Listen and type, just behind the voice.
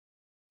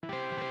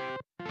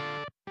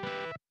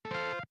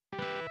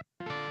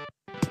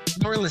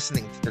You're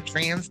listening to the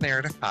Trans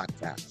Narrative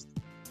Podcast.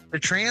 The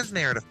Trans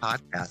Narrative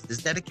Podcast is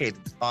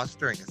dedicated to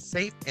fostering a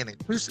safe and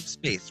inclusive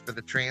space for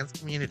the trans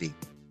community.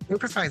 It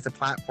provides a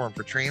platform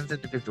for trans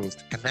individuals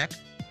to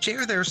connect,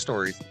 share their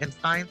stories, and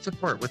find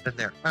support within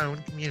their own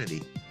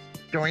community.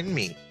 Join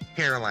me,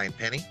 Caroline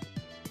Penny,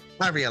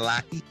 Maria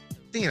Lackey,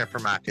 Dina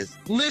Permakis,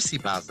 Lucy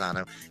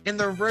Balzano, and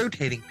the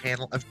rotating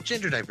panel of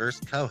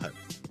gender-diverse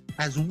co-hosts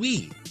as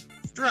we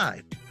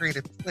strive to create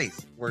a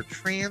place where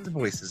trans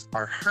voices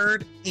are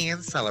heard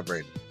and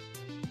celebrated.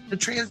 The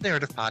Trans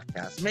Narrative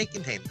Podcast may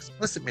contain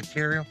explicit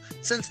material,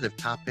 sensitive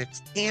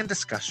topics, and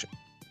discussion.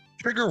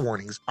 Trigger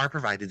warnings are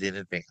provided in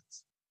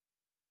advance.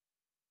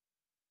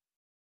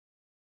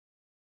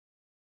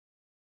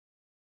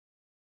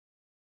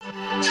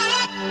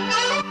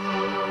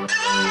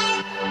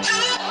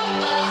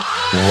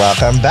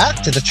 Welcome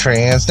back to the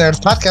Trans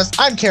Narrative Podcast.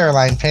 I'm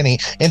Caroline Penny,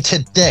 and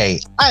today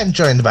I'm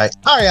joined by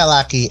Aria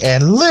Lackey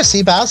and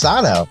Lucy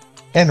Balzano.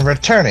 And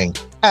returning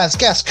as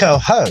guest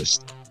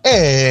co-host,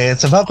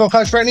 it's a vocal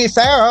coach, Brittany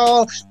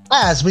Farrell,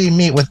 as we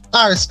meet with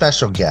our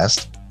special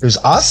guest, who's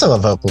also a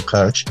vocal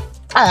coach,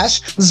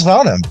 Ash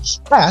Zvonham.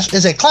 Ash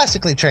is a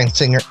classically trained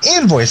singer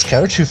and voice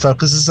coach who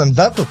focuses on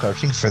vocal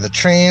coaching for the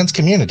trans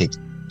community.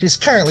 She's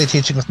currently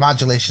teaching with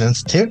Modulation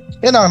Institute,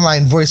 an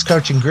online voice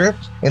coaching group,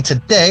 and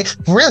today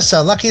we're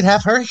so lucky to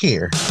have her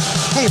here.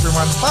 Hey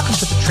everyone, welcome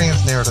to the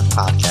Trans Narrative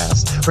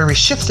Podcast, where we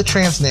shift the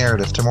trans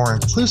narrative to more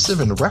inclusive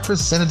and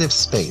representative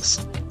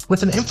space,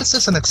 with an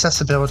emphasis on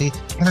accessibility,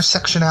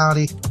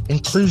 intersectionality,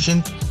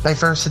 inclusion,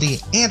 diversity,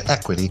 and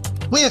equity.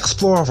 We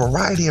explore a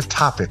variety of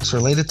topics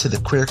related to the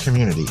queer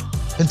community,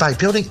 and by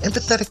building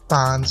empathetic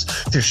bonds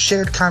through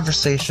shared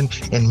conversation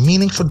and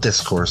meaningful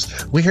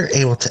discourse, we are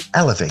able to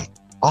elevate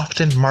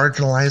often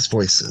marginalized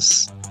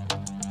voices.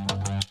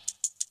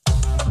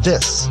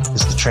 This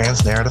is the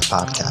Trans Narrative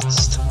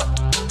Podcast.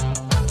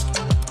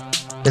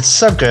 It's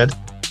so good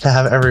to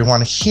have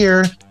everyone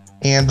here.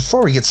 And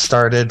before we get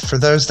started, for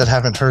those that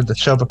haven't heard the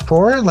show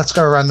before, let's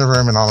go around the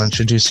room and I'll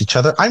introduce each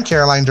other. I'm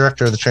Caroline,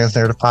 director of the Trans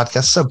Narrative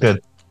Podcast. So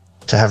good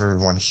to have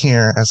everyone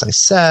here, as I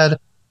said.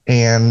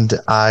 And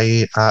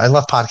I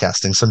love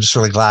podcasting, so I'm just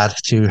really glad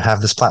to have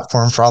this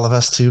platform for all of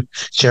us to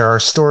share our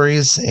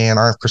stories and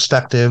our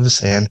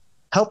perspectives and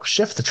help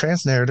shift the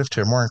trans narrative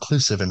to a more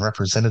inclusive and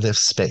representative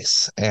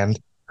space. And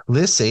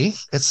Lucy,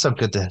 it's so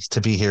good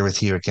to be here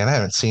with you again. I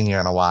haven't seen you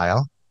in a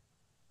while.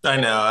 I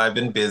know, I've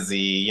been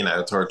busy,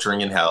 torturing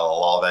in hell,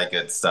 all that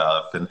good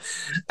stuff. And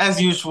as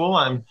usual,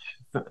 I'm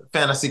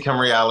fantasy come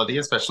reality,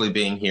 especially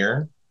being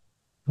here.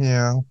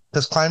 Yeah.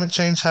 Does climate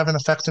change have an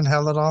effect in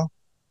hell at all?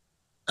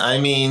 I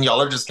mean,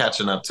 y'all are just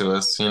catching up to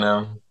us,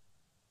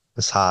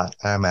 It's hot.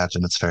 I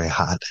imagine it's very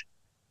hot.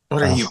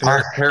 What are you,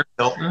 Paris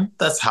Hilton?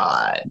 That's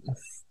hot.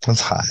 It's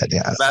hot,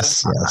 yes.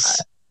 That's hot.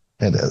 Yes,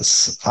 it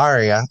is.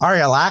 Aria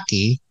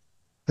Lackey,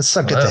 it's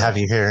so good to have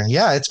you here.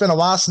 Yeah, it's been a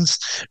while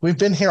since we've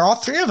been here, all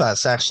three of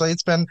us, actually.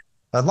 It's been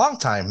a long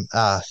time.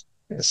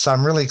 So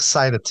I'm really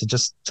excited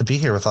to be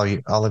here with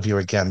all of you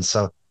again.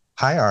 So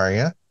hi,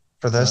 Aria.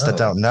 For those that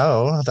don't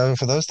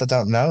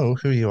know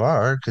who you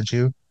are, could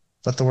you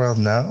let the world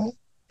know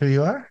who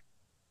you are?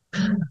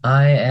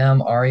 I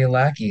am Aria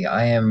Lackey.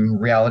 I am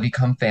reality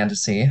come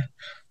fantasy.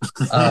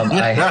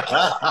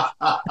 I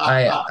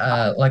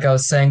like I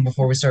was saying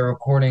before we started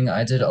recording,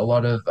 I did a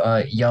lot of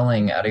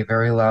yelling at a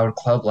very loud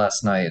club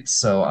last night,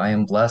 so I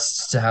am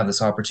blessed to have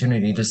this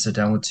opportunity to sit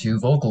down with two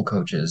vocal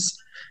coaches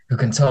who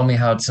can tell me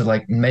how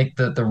to make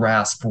the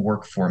rasp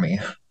work for me.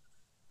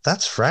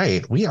 That's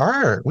right. We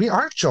are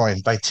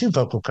joined by two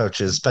vocal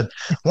coaches, but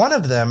one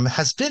of them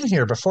has been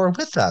here before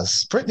with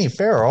us. Brittany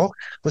Farrell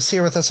was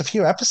here with us a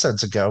few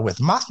episodes ago with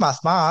Moth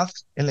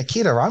and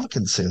Nikita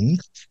Romkinson.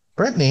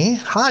 Brittany,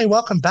 hi,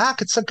 welcome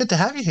back. It's so good to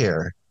have you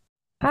here.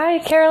 Hi,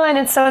 Caroline.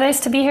 It's so nice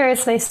to be here.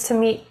 It's nice to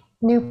meet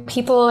new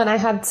people, and I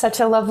had such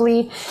a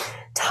lovely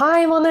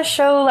time on the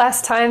show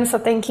last time, so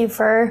thank you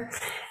for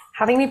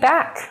having me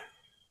back.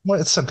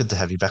 Well, it's so good to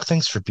have you back.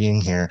 Thanks for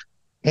being here.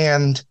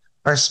 And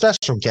our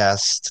special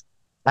guest,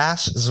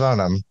 Ash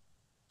Zvonham.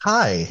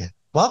 Hi,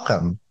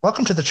 welcome.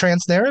 Welcome to the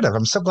Trans Narrative.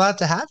 I'm so glad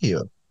to have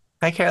you.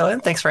 Hi, Caroline.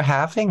 Thanks for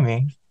having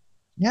me.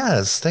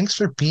 Yes, thanks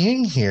for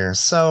being here.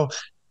 So,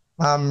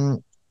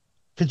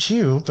 could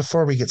you,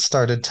 before we get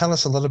started, tell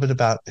us a little bit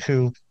about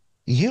who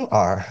you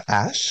are,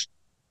 Ash?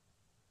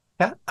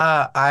 Yeah,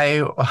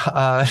 I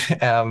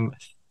am.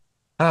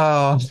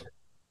 Oh,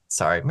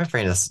 sorry, my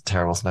brain is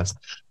terrible sometimes.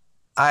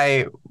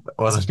 I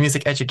was a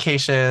music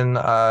education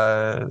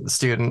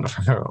student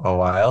for a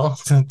while.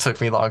 It took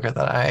me longer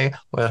than I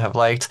would have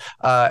liked.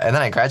 And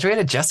then I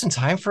graduated just in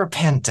time for a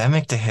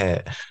pandemic to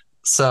hit.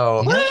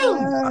 So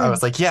I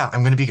was like, yeah,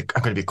 I'm gonna be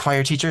a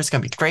choir teacher. It's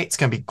gonna be great. It's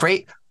gonna be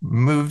great.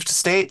 Moved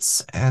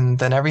states, and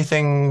then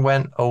everything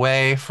went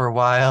away for a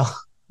while.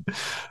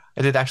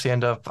 I did actually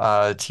end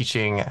up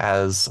teaching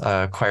as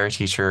a choir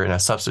teacher in a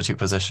substitute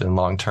position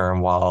long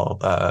term while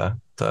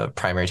the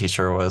primary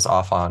teacher was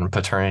off on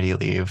paternity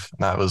leave.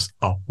 And that was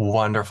a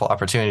wonderful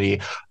opportunity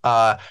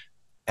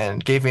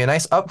and gave me a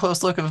nice up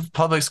close look of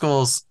public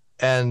schools.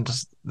 And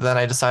then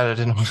I decided I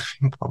didn't want to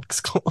be in public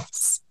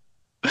schools.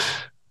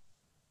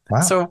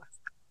 Wow. So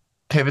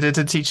pivoted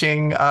to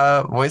teaching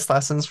voice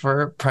lessons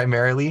for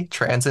primarily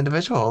trans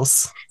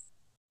individuals.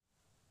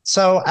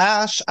 So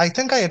Ash, I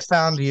think I had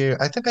found you.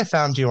 I think I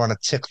found you on a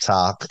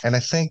TikTok, and I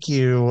think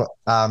you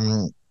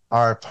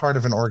are part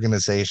of an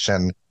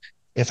organization,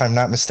 if I'm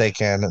not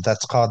mistaken,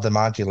 that's called the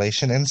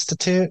Modulation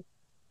Institute.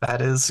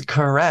 That is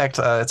correct.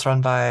 It's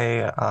run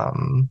by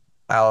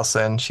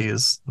Allison.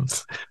 She's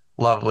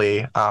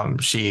lovely.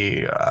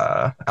 She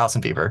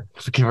Allison Beaver.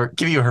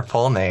 Give you her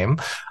full name.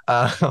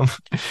 Um,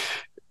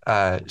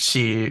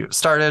 she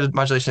started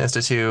Modulation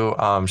Institute.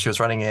 She was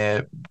running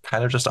it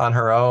kind of just on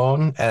her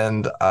own,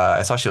 and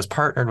I saw she was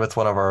partnered with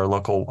one of our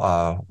local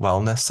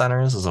wellness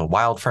centers. It was a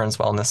Wild Ferns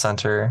Wellness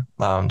Center,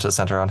 to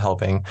center on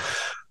helping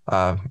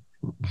uh,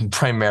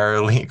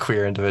 primarily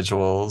queer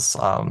individuals,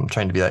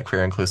 trying to be that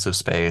queer inclusive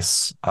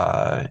space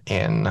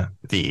in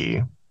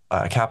the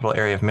capital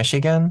area of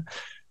Michigan.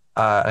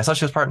 I saw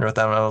she was partnered with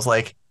them, and I was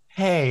like,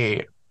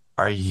 "Hey,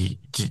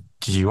 do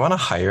you want to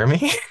hire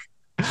me?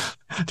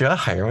 Do you want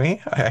to hire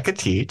me? I could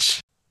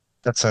teach."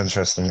 That's so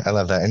interesting. I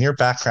love that. And your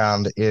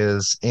background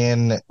is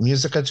in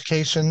music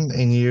education, and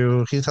can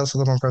you tell us a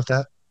little more about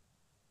that?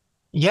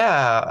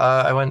 Yeah,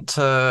 I went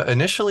to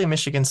initially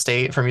Michigan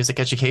State for music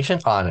education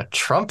on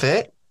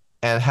trumpet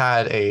and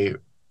had a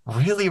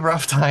really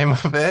rough time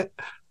of it.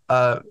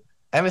 Uh,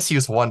 MSU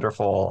is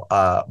wonderful,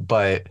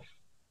 but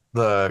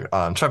the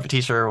trumpet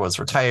teacher was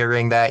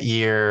retiring that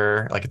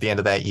year, like at the end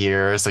of that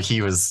year, so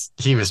he was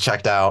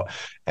checked out,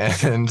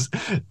 and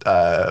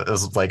it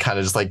was like kind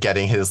of just like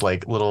getting his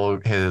like little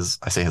his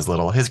I say his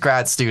little his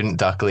grad student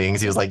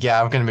ducklings. He was like,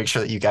 "Yeah, I'm gonna make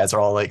sure that you guys are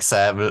all like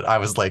set." But I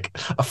was like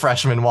a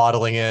freshman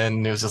waddling in,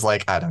 and it was just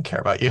like, "I don't care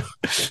about you."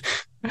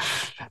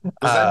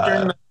 Was that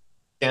during uh, the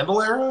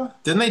scandal era?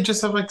 Didn't they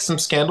just have like some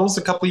scandals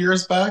a couple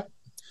years back?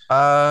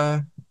 uh,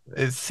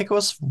 I think it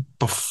was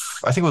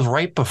I think it was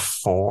right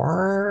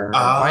before.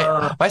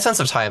 Uh, My sense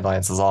of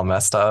timelines is all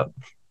messed up.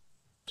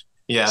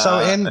 So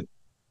yeah. in,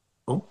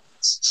 Oh,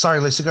 sorry,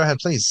 Lisa, go ahead,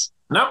 please.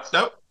 nope,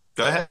 nope.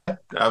 Go ahead.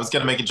 I was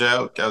gonna make a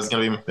joke. I was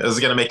gonna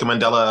make a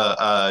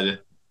Mandela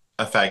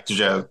effect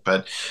joke,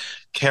 but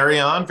carry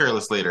on,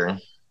 fearless leader.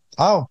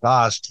 Oh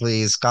gosh,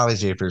 please, golly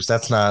jeepers,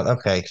 that's not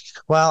okay.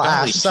 Well,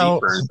 Golly Ash, so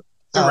jeepers.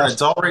 We were uh, an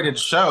adult rated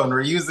show and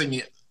we're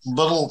using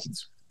little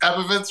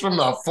epithets from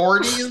the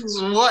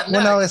 40s. What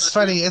well, no, next? it's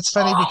funny. It's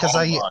funny because Oh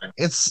my.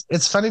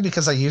 it's funny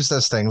because I use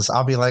those things.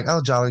 I'll be like,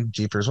 oh, jolly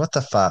jeepers, what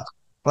the fuck?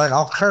 Like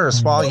I'll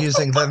curse while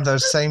using them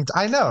those same.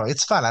 I know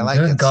it's fun. I like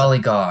Good it. So golly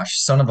gosh,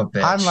 son of a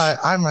bitch.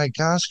 I'm like,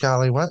 gosh,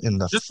 golly, what in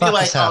the Just be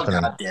fuck is like, oh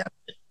happening? god damn.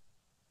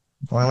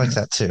 Well, I like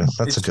that too.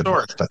 That's a It's good one.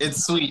 short. But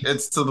It's sweet.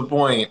 It's to the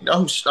point.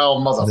 Oh, oh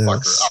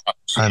motherfucker. yes, Oh,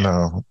 I shit.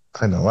 know,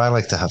 I know. I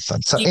like to have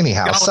fun. So Keep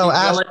anyhow, so going,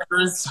 Ash,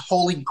 Willikers,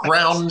 holy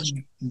ground,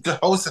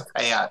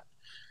 Jehoshaphat.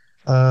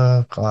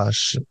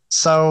 gosh,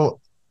 so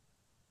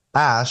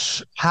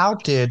Ash, how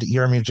did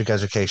your music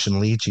education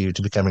lead you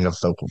to becoming a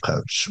vocal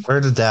coach? Where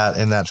did that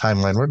in that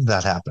timeline? Where did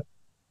that happen?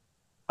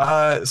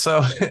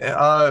 So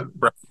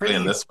Probably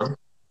in pretty this one.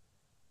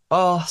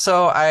 well.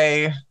 So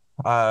I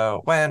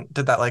went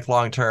did that like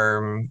long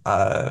term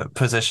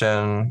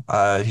position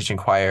teaching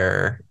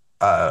choir.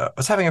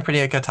 Was having a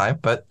pretty good time,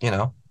 but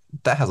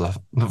that has a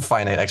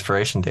finite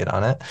expiration date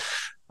on it.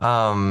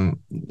 Um,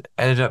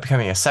 Ended up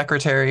becoming a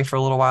secretary for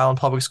a little while in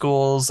public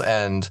schools,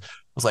 and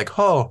was like,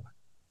 oh,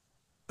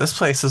 this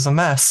place is a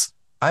mess.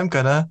 I'm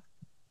gonna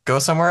go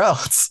somewhere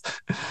else.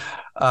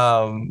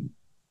 Um,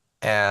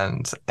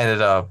 and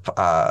ended up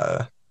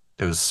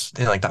it was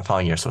in like that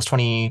following year, so it was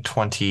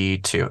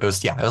 2022. It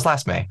was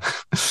last May.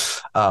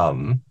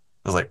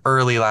 It was like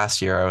early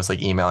last year. I was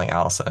like emailing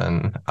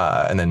Allison,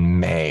 and then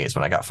May is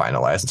when I got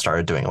finalized and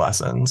started doing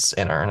lessons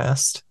in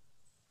earnest.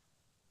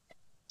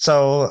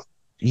 So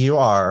you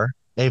are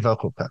a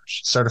vocal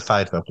coach,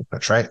 certified vocal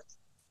coach, right?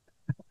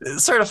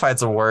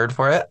 Certified's a word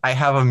for it. I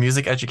have a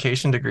music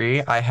education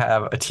degree. I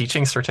have a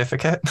teaching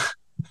certificate.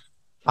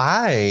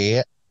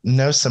 I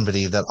know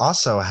somebody that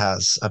also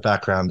has a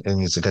background in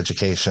music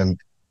education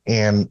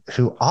and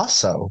who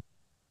also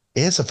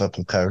is a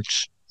vocal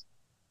coach.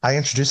 I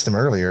introduced them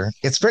earlier.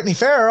 It's Brittany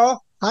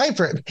Farrell. Hi,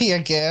 Brittany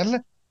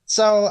again.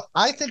 So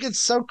I think it's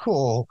so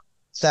cool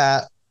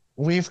that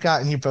we've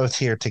gotten you both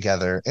here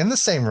together in the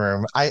same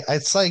room.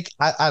 It's like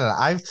I don't know.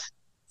 I've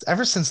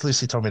ever since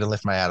Lucy told me to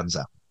lift my atoms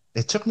up.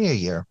 It took me a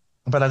year,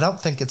 but I don't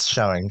think it's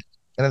showing.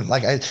 And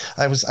like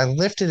I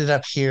lifted it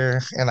up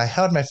here and I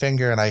held my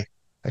finger and I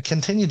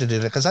continued to do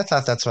it because I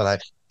thought that's what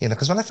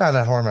because when I found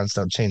out hormones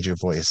don't change your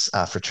voice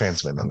for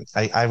trans women,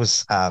 I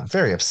was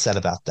very upset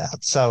about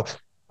that. So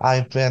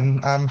I've been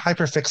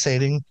hyper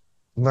fixating,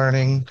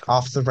 learning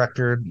off the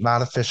record,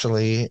 not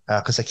officially,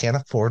 because I can't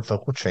afford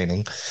vocal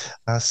training.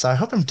 So I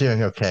hope I'm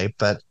doing okay.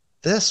 But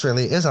this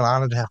really is an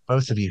honor to have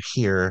both of you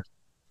here,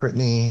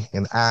 Brittany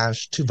and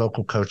Ash, two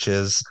vocal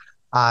coaches.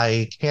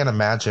 I can't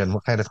imagine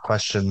what kind of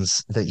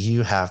questions that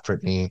you have,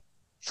 Brittany,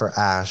 for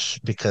Ash,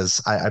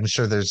 because I'm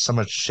sure there's so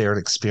much shared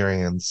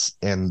experience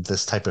in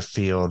this type of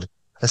field,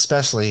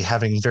 especially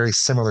having very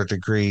similar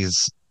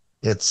degrees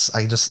This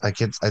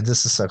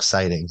is so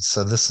exciting.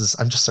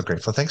 I'm just so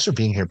grateful. Thanks for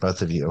being here,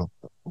 both of you.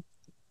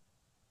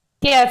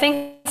 Yeah,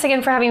 thanks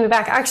again for having me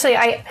back. Actually,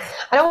 I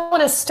don't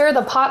want to stir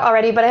the pot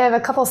already, but I have a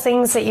couple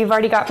things that you've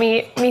already got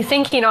me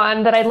thinking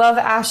on that I love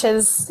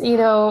Ash's,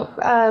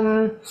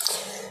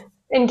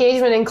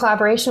 engagement and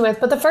collaboration with.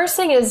 But the first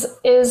thing is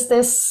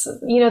this,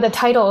 the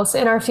titles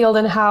in our field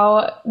and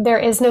how there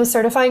is no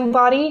certifying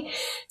body.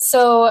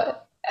 So,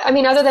 I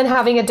mean, other than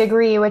having a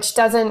degree, which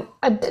doesn't,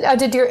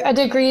 a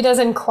degree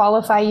doesn't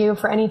qualify you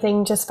for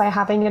anything just by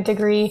having a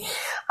degree.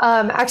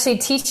 Actually,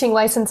 teaching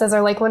licenses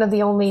are like one of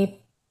the only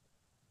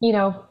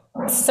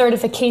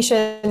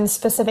certification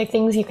specific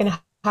things you can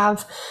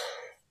have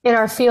in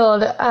our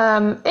field.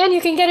 And you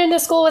can get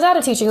into school without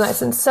a teaching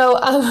license. So,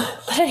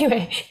 but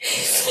anyway,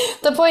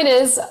 the point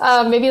is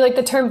maybe like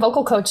the term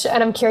vocal coach.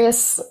 And I'm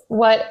curious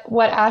what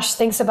Ash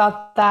thinks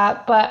about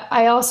that. But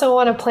I also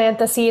want to plant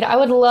the seed. I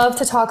would love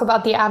to talk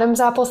about the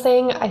Adam's apple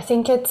thing. I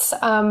think it's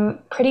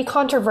pretty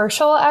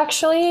controversial,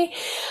 actually.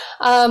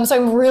 So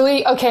I'm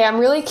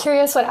really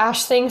curious what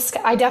Ash thinks.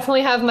 I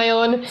definitely have my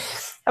own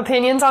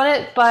opinions on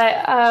it,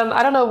 but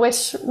I don't know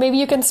maybe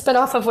you can spin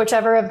off of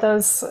whichever of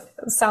those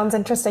sounds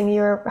interesting to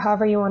you, or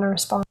however you want to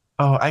respond.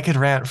 Oh, I could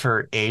rant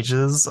for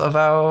ages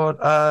about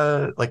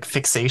like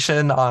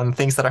fixation on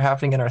things that are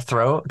happening in our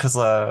throat, because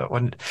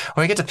when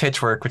we get to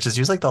pitch work, which is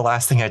usually like the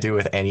last thing I do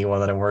with anyone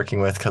that I'm working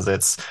with, because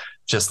it's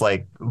just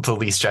like the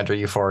least gender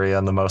euphoria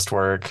and the most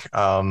work.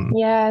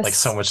 Yes. Like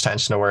so much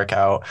tension to work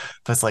out.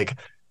 But it's like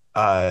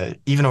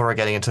even when we're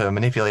getting into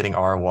manipulating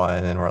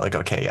R1 and we're like,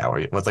 okay, yeah,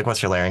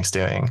 what's your larynx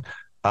doing?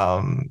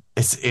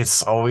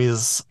 It's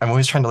always, I'm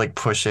always trying to like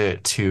push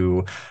it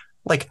to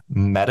like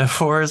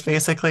metaphors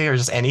basically, or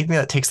just anything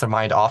that takes their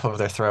mind off of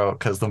their throat,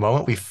 because the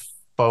moment we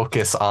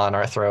focus on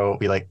our throat,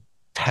 we like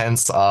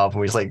tense up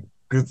and we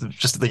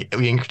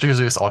we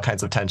introduce all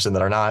kinds of tension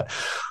that are not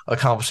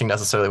accomplishing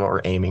necessarily what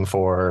we're aiming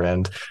for,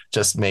 and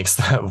just makes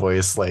that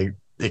voice like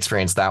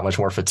experience that much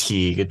more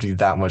fatigue. It'd be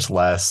that much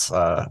less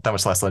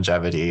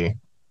longevity.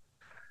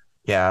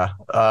 Yeah.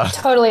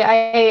 Totally.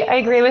 I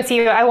agree with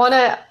you. I want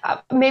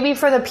to, maybe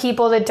for the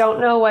people that don't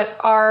know what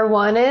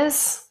R1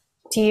 is,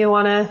 do you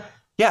want to?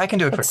 Yeah, I can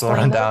do a quick little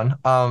rundown.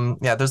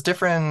 Yeah, there's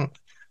different.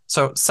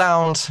 So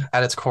sound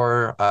at its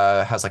core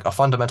has like a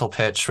fundamental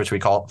pitch, which we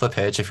call the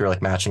pitch. If you're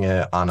like matching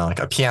it on like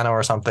a piano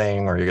or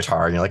something, or your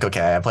guitar, and you're like,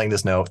 okay, I'm playing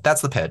this note,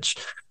 that's the pitch.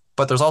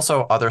 But there's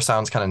also other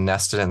sounds kind of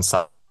nested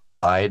inside,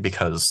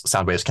 because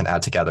sound waves can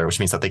add together, which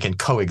means that they can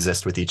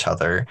coexist with each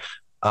other.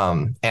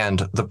 And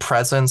the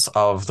presence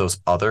of those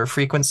other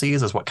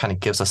frequencies is what kind of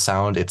gives a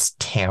sound its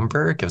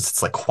timbre, gives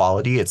its like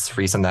quality. It's the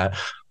reason that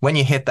when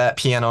you hit that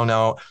piano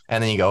note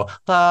and then you go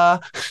la,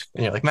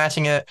 and you're like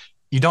matching it,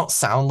 you don't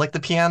sound like the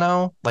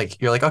piano. Like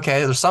you're like,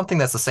 okay, there's something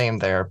that's the same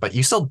there, but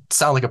you still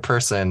sound like a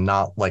person,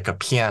 not like a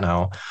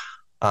piano.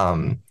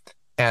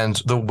 And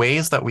the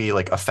ways that we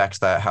like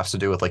affect that has to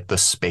do with like the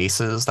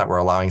spaces that we're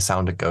allowing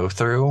sound to go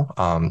through.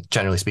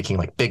 Generally speaking,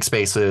 like big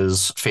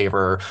spaces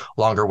favor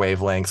longer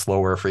wavelengths,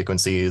 lower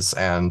frequencies,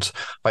 and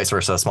vice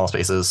versa, small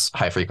spaces,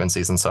 high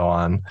frequencies, and so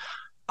on.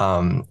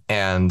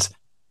 And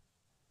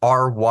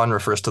R1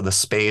 refers to the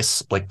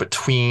space like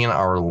between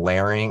our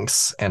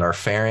larynx and our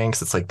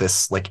pharynx. It's like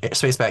this like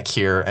space back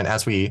here. And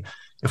if we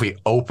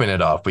open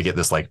it up, we get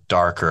this like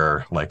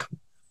darker, like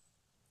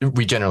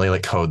we generally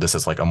like code this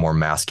as like a more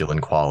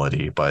masculine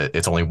quality, but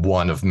it's only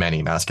one of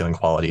many masculine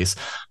qualities.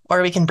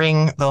 Or we can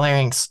bring the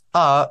larynx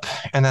up,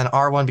 and then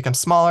R1 becomes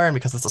smaller, and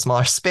because it's a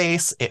smaller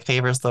space, it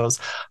favors those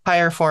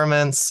higher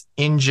formants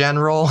in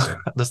general.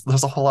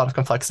 There's a whole lot of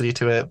complexity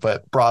to it,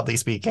 but broadly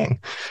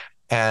speaking.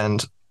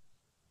 And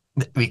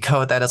we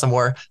code that as a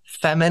more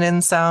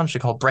feminine sound, which we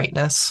call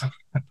brightness.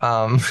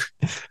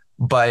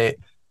 But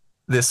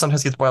this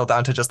sometimes gets boiled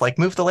down to just like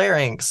move the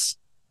larynx,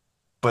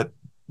 but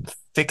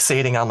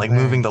fixating on like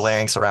moving the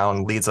larynx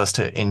around leads us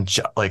to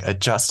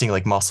adjusting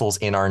like muscles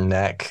in our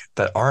neck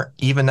that aren't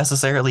even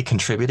necessarily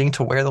contributing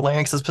to where the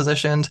larynx is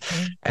positioned.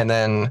 And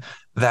then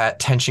that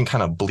tension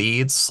kind of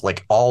bleeds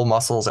like all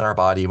muscles in our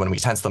body when we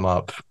tense them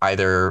up,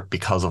 either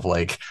because of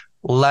like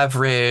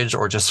leverage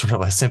or just sort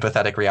of a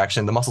sympathetic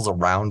reaction. The muscles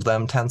around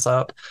them tense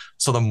up.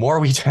 So the more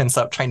we tense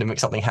up trying to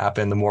make something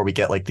happen, the more we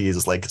get like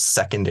these like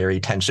secondary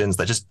tensions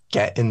that just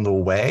get in the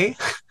way.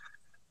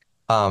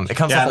 It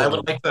comes. Yeah, and I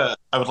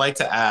would like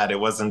to add, it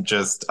wasn't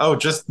just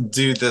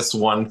do this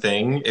one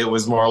thing. It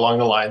was more along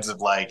the lines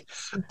of like,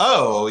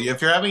 oh,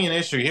 if you're having an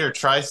issue here,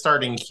 try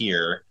starting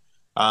here.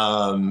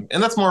 And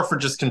that's more for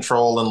just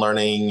control and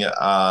learning.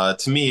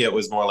 To me, it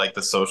was more like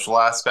the social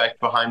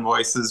aspect behind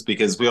voices,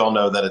 because we all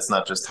know that it's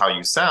not just how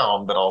you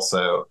sound, but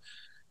also,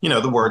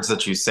 the words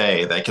that you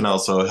say that can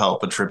also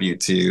help attribute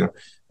to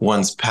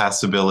one's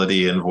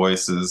passability in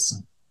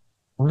voices.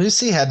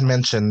 Lucy had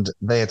mentioned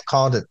they had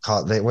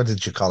what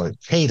did you call it?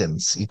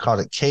 Cadence. You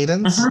called it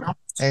cadence? Mm-hmm.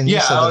 And you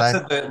said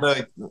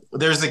that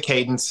there's a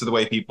cadence to the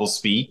way people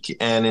speak.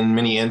 And in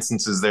many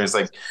instances, there's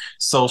like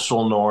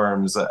social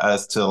norms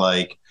as to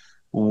like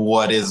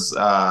what is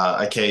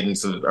a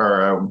cadence of,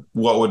 or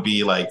what would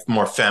be like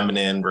more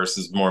feminine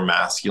versus more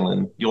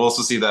masculine. You'll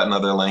also see that in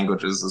other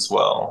languages as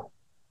well.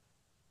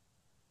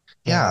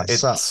 Yeah,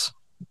 Yeah, so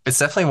it's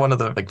definitely one of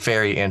the like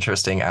very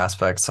interesting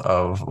aspects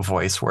of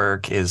voice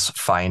work is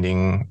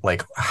finding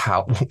like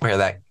how where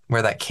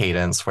that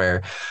cadence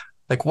where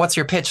like what's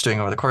your pitch doing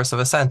over the course of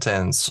a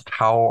sentence?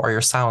 How are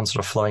your sounds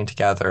sort of flowing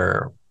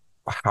together?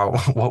 How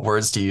what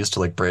words do you use to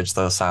like bridge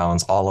those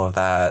sounds? All of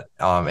that,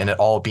 and it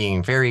all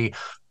being very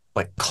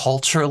like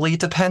culturally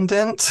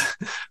dependent.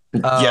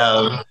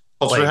 Yeah,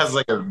 culture Like has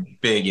like a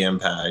big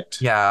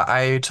impact. yeah,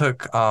 I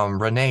took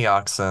Renee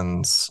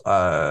Yoxon's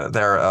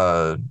they're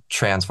a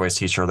trans voice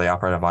teacher, they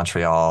operate in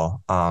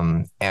Montreal.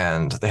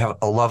 And they have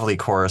a lovely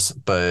course,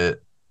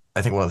 but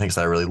I think one of the things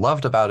that I really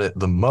loved about it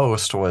the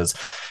most was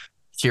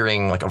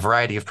hearing like a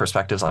variety of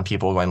perspectives on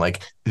people going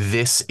like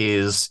this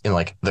is in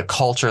like the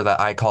culture that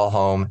I call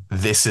home,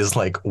 this is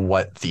like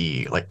what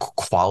the like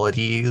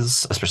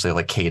qualities, especially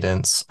like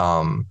cadence,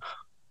 are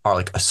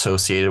like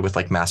associated with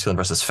like masculine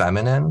versus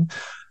feminine.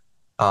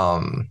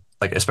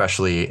 Like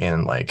especially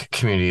in like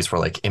communities where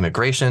like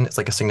immigration is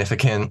like a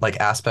significant like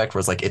aspect where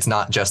it's like it's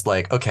not just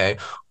like okay,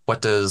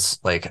 what does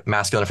like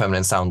masculine and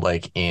feminine sound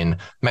like in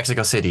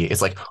Mexico City?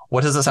 It's like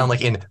what does it sound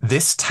like in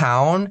this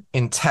town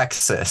in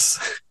Texas?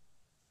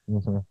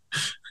 mhm.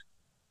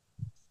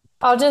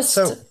 I'll just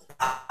So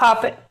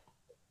pop it.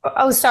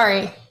 Oh,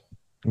 sorry.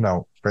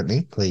 no,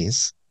 Brittany,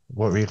 please.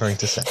 What were you going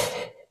to say?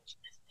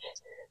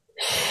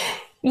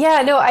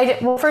 Yeah, no,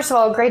 well, first of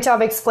all, great job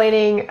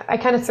explaining. I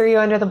kind of threw you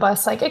under the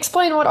bus, like,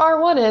 explain what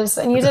R1 is.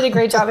 And you did a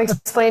great job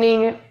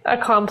explaining a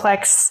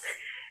complex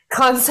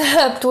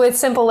concept with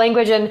simple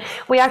language. And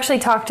we actually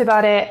talked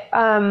about it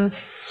on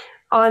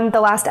the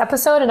last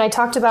episode. And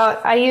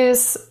I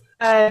use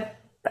a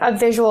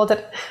visual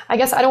that I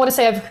guess I don't want to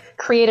say I've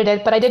created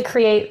it, but I did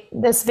create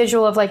this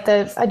visual of like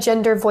a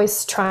gender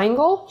voice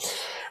triangle,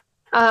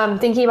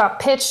 thinking about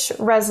pitch,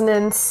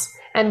 resonance,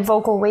 and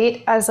vocal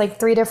weight as like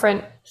three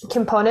different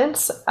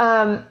components.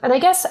 And I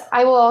guess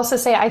I will also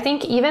say, I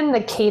think even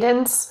the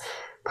cadence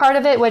part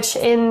of it,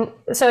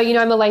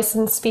 I'm a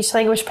licensed speech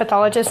language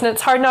pathologist, and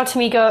it's hard not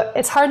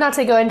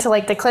to go into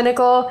like the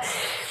clinical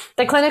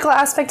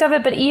aspect of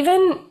it, but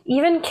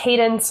even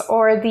cadence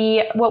or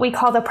what we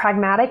call the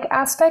pragmatic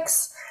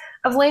aspects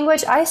of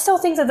language, I still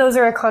think that those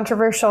are a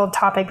controversial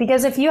topic,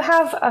 because if you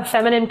have a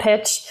feminine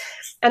pitch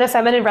and a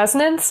feminine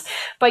resonance,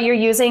 but you're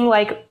using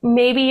like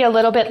maybe a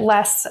little bit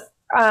less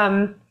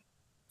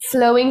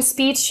flowing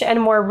speech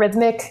and more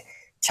rhythmic,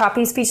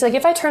 choppy speech. Like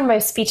if I turn my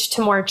speech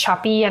to more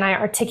choppy and I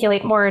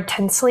articulate more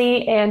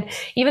intensely, and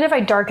even if I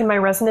darken my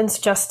resonance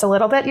just a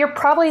little bit, you're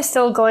probably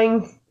still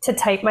going to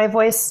type my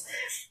voice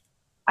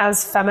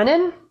as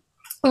feminine.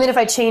 Even if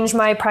I change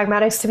my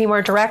pragmatics to be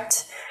more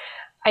direct,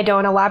 I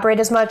don't elaborate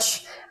as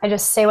much. I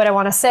just say what I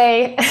want to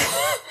say.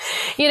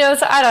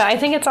 So I don't know. I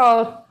think it's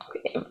all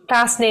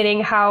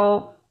fascinating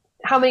how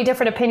many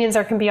different opinions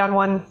there can be on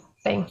one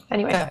thing.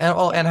 Anyway.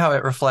 Yeah, and how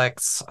it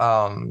reflects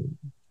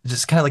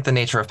just kind of like the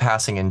nature of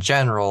passing in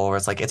general, where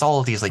it's like it's all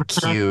of these like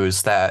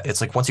cues that it's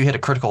like once you hit a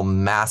critical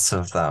mass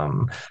of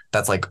them,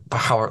 that's like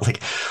how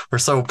we're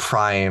so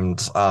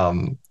primed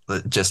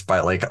just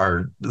by like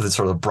the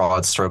sort of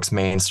broad strokes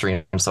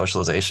mainstream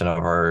socialization of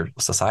our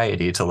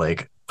society to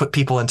like put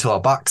people into a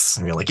box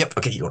and you're like, yep,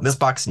 okay, you go in this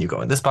box and you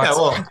go in this box. Yeah,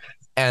 well,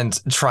 and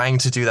trying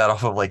to do that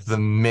off of like the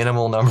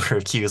minimal number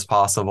of cues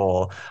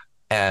possible.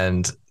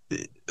 And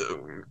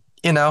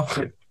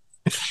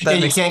that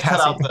you makes can't cut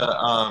passing.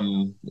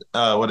 out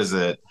the what is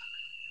it?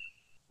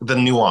 The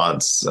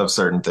nuance of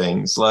certain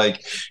things.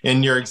 Like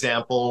in your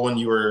example, when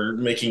you were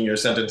making your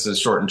sentences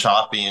short and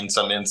choppy, in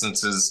some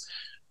instances,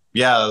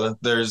 yeah,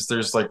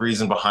 there's like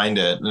reason behind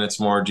it, and it's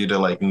more due to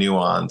like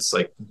nuance,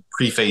 like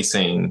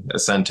prefacing a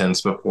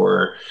sentence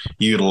before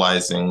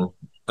utilizing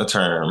a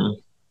term.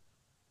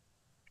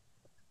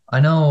 I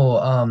know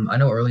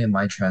early in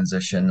my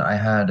transition, I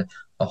had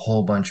a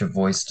whole bunch of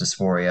voice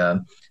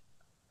dysphoria.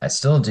 I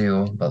still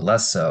do, but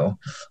less so.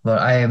 But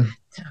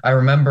I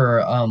remember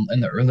in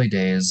the early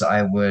days,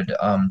 I would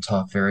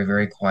talk very,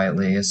 very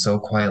quietly, so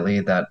quietly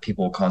that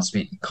people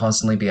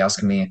constantly be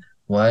asking me,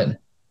 what?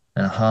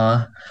 And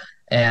huh?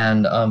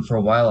 And for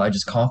a while, I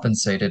just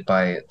compensated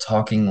by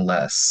talking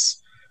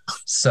less.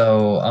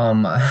 So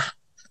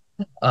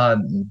uh,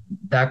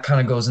 that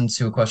kind of goes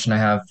into a question I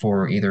have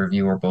for either of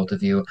you or both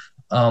of you.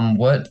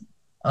 What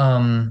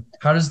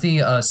how does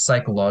the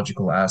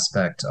psychological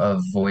aspect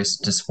of voice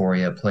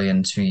dysphoria play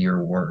into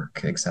your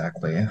work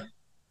exactly?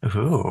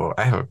 Ooh,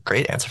 I have a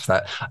great answer for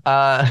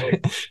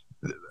that.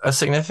 A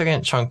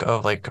significant chunk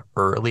of like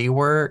early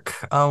work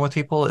with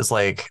people is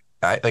like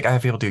I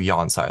have people do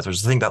yawn sighs, which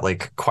is the thing that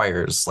like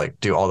choirs like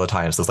do all the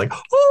time. So it's like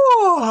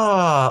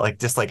oh,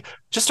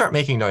 just start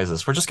making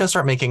noises. We're just gonna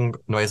start making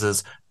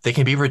noises. They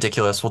can be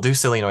ridiculous. We'll do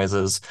silly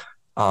noises.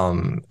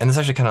 And this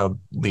actually kind of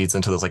leads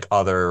into this like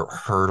other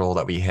hurdle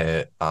that we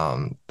hit.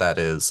 That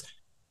is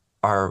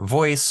our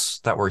voice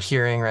that we're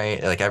hearing,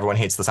 right? Like everyone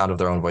hates the sound of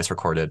their own voice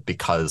recorded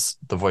because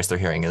the voice they're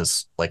hearing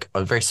is like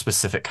a very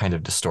specific kind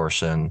of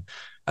distortion.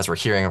 as we're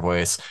hearing our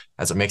voice,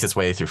 as it makes its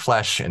way through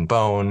flesh and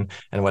bone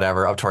and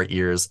whatever up to our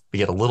ears, we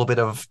get a little bit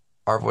of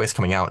our voice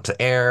coming out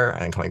to air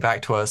and coming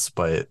back to us,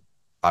 but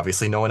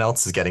obviously no one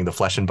else is getting the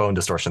flesh and bone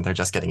distortion. They're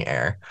just getting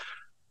air.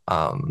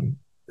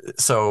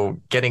 So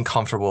getting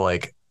comfortable,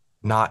 like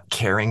not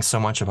caring so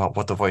much about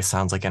what the voice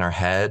sounds like in our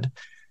head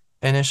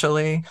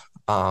initially,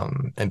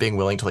 and being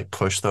willing to like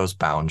push those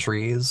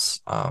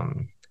boundaries,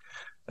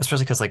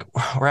 especially because like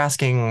we're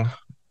asking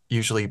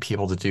usually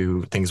people to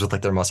do things with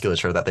like their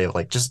musculature that they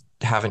like just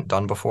haven't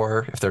done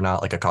before if they're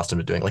not like accustomed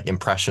to doing like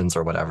impressions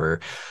or whatever.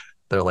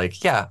 They're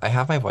like, yeah, I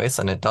have my voice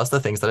and it does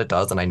the things that it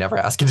does and I never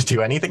ask it to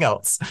do anything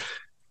else.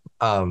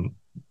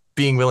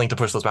 Being willing to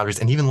push those boundaries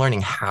and even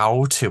learning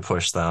how to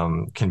push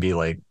them can be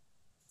like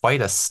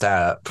quite a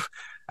step.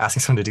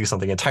 Asking someone to do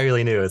something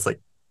entirely new, it's like,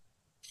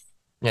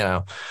 you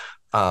know,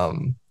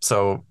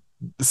 so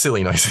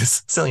silly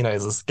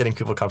noises, getting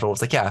people comfortable.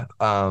 It's like, yeah,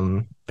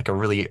 like a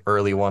really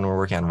early one we're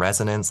working on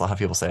resonance. A lot of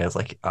people say it's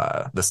like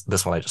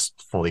this one I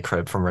just fully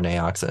cribbed from Renee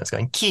Oxen. It's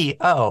going key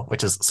oh,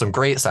 which is some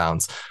great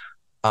sounds.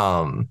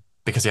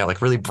 Because you have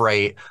like really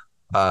bright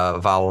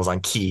vowels on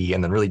key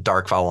and then really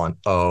dark vowel on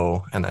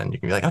O, and then you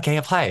can be like, okay,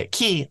 apply it,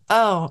 key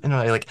O, and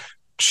I like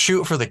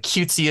shoot for the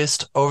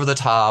cutesiest, over the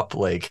top,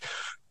 like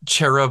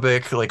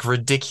cherubic, like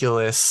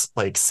ridiculous,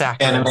 like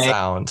saccharine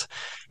sound.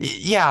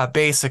 Yeah,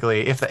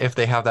 basically, if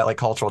they have that like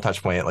cultural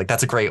touch point, like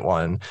that's a great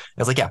one.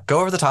 It's like, yeah,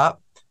 go over the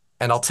top,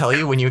 and I'll tell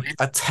you when you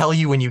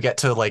get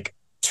to like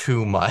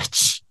too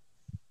much,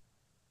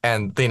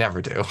 and they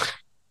never do.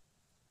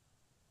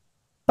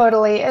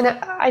 Totally. And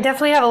I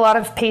definitely have a lot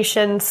of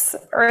patients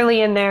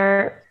early in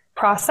their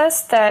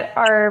process that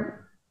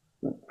are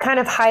kind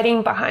of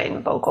hiding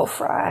behind vocal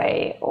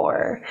fry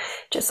or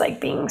just like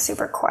being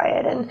super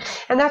quiet.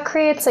 And that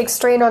creates like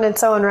strain on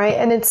its own, right?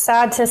 And it's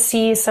sad to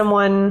see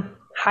someone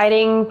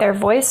hiding their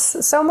voice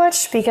so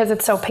much because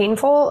it's so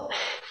painful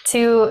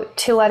to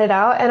let it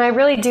out. And I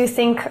really do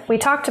think we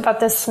talked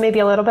about this maybe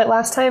a little bit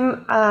last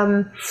time.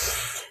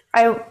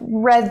 I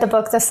read the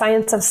book, The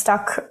Science of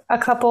Stuck, a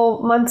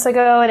couple months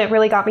ago, and it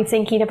really got me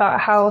thinking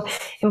about how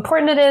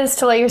important it is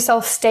to let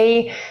yourself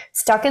stay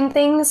stuck in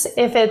things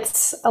if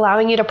it's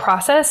allowing you to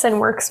process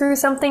and work through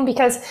something.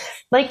 Because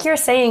like you're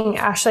saying,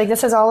 Ashley,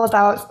 this is all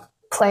about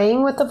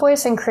playing with the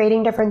voice and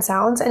creating different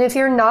sounds. And if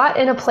you're not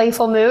in a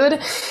playful mood,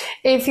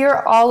 if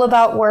you're all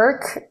about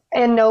work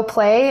and no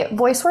play,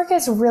 voice work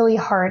is really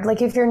hard.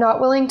 Like if you're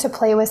not willing to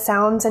play with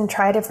sounds and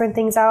try different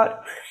things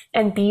out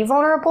and be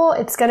vulnerable,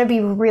 it's going to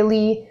be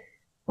really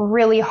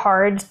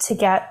hard to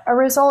get a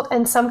result.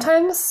 And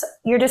sometimes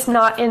you're just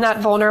not in that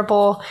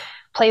vulnerable,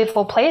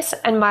 playful place.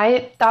 And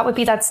my thought would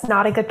be that's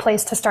not a good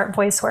place to start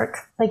voice work.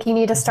 Like you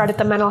need to start at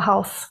the mental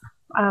health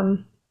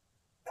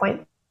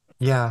point.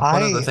 Yeah,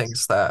 one of the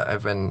things that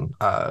I've been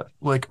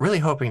like really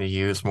hoping to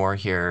use more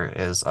here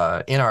is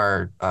in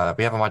our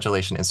we have a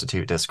Modulation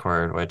Institute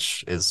Discord,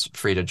 which is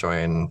free to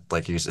join.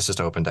 Like it's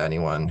just open to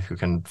anyone who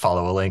can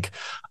follow a link.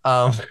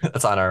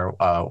 It's on our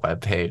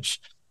webpage.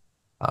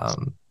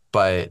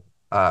 But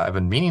I've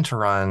been meaning to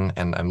run,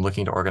 and I'm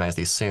looking to organize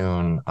these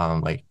soon,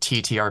 like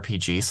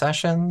TTRPG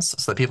sessions,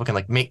 so that people can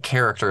like make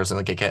characters and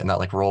like get in that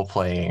like role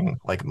playing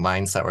like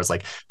mindset where it's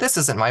like, this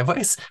isn't my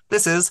voice,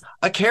 this is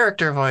a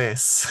character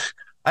voice.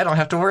 I don't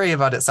have to worry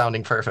about it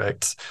sounding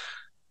perfect,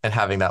 and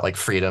having that like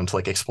freedom to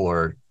like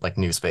explore like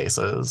new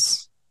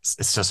spaces.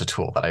 It's just a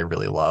tool that I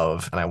really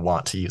love, and I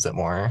want to use it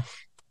more.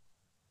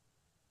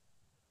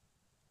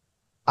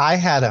 I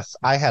had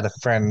a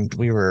friend.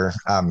 We were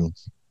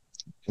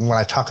when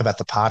I talk about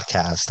the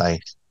podcast,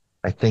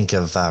 I think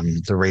of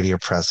the radio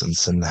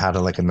presence and how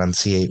to like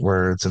enunciate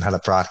words and how to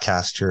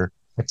broadcast your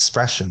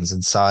expressions.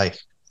 And so I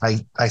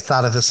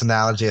thought of this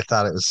analogy. I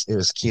thought it was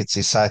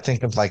cutesy. So I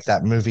think of like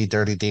that movie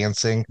Dirty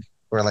Dancing,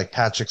 where like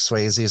Patrick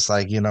Swayze's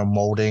like,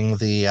 molding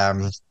the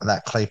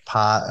that clay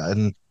pot,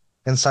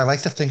 and so I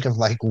like to think of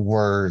like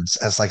words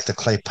as like the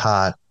clay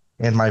pot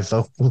and my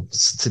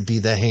vocals to be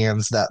the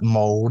hands that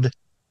mold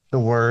the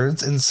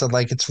words. And so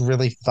like it's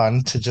really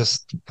fun to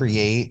just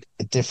create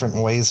different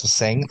ways of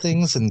saying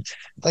things. And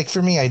like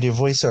for me, I do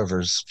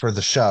voiceovers for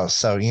the show.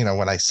 So,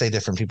 when I say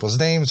different people's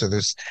names, or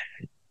there's,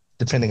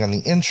 depending on the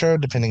intro,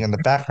 depending on the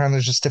background,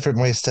 there's just different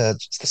ways to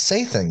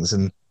say things.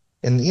 And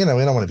we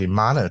don't want to be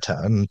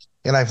monotone.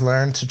 And I've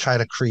learned to try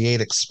to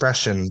create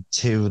expression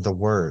to the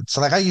word.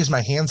 So like I use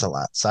my hands a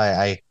lot. So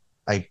I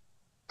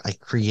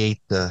create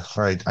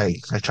I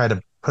try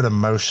to put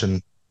emotion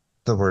to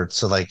the word.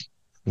 So like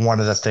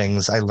one of the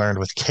things I learned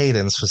with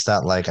cadence was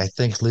that like I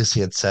think Lucy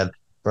had said,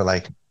 where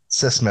like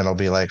cismen will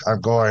be like, I'm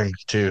going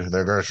to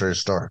the grocery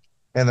store.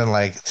 And then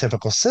like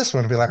typical cis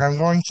would be like, I'm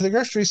going to the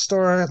grocery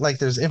store. Like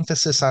there's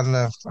emphasis on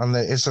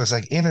it's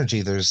like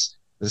energy, there's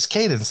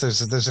cadence,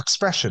 there's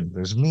expression,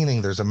 there's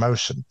meaning, there's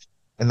emotion.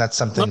 And that's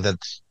something that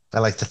I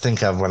like to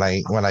think of when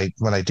I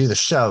do the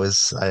show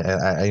is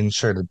I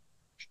ensure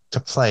to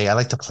play. I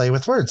like to play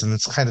with words, and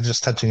it's kind of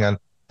just touching on.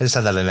 I just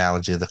had that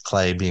analogy of the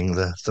clay being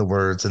the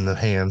words and the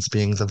hands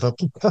being the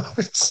vocal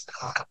cords.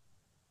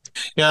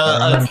 Yeah,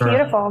 I I, That's remember.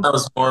 beautiful. I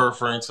was more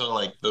referring to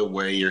like the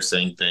way you're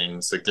saying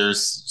things. Like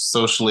there's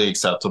socially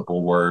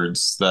acceptable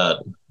words that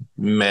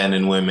men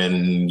and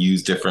women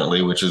use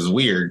differently, which is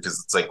weird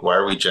because it's like, why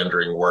are we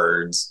gendering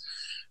words?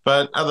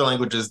 But other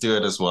languages do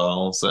it as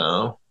well.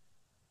 So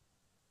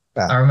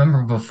Yeah. I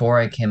remember before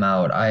I came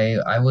out,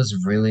 I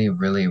was really,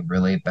 really,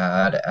 really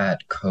bad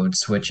at code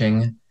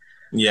switching.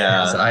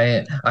 Because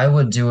yeah. I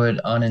would do it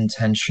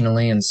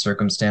unintentionally in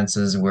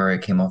circumstances where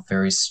it came off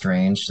very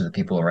strange to the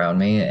people around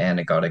me, and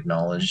it got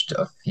acknowledged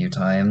a few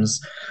times.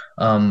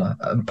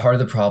 Part of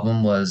the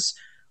problem was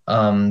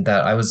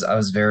that I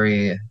was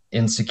very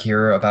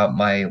insecure about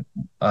my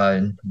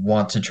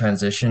want to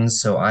transition,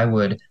 so I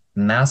would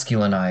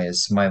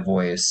masculinize my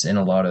voice in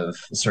a lot of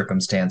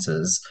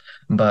circumstances.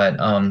 But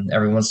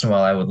every once in a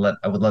while, I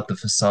would let the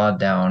facade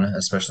down,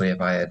 especially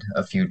if I had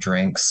a few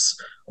drinks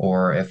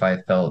or if I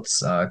felt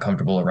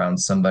comfortable around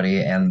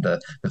somebody, and the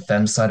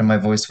femme side of my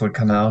voice would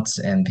come out,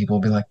 and people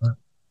would be like,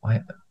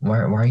 "What? Why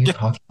are you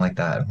talking like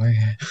that?"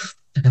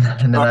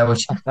 And then I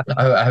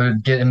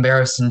would get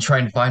embarrassed and try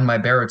and find my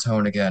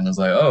baritone again. It's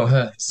like,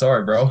 "Oh,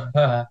 sorry, bro."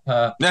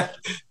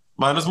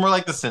 Mine was more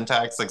like the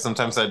syntax. Like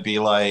sometimes I'd be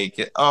like,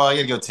 "Oh, I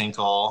gotta go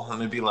tinkle,"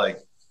 and they'd be like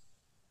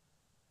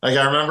I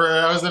remember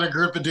I was in a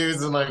group of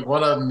dudes, and like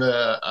one of them,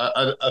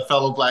 a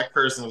fellow black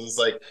person was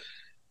like,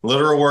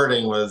 literal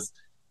wording was,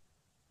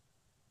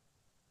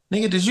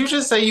 "Nigga, did you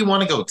just say you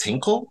want to go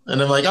tinkle?"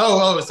 And I'm like,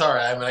 "Oh, sorry,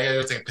 I mean, I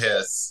gotta go take a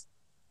piss."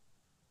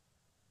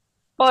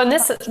 Well, and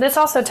this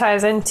also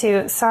ties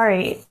into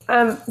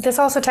this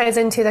also ties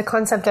into the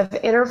concept of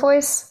inner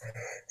voice.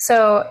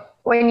 So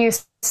when you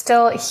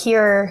still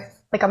hear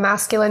like a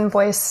masculine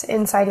voice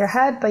inside your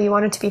head, but you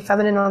want it to be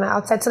feminine on the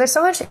outside. So there's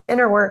so much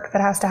inner work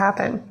that has to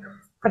happen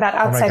for that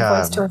Oh my outside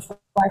voice God. to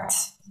reflect.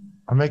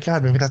 Oh my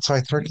God. Maybe that's why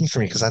it's working for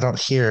me because I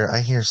hear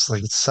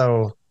like it's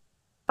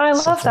I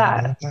so love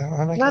feminine. that.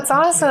 Oh my God. That's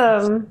Thank you.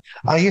 awesome.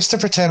 I used to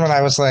pretend when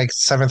I was like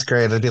seventh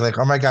grade, I'd be like,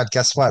 oh my God,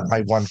 guess what?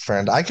 My one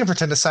friend, I could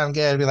pretend to sound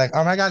gay. I'd be like,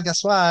 oh my God,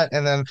 guess what?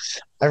 And then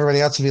everybody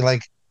else would be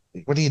like,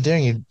 what are you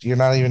doing? You're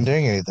not even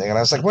doing anything. And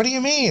I was like, what do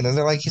you mean? And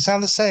they're like, you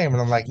sound the same.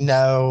 And I'm like,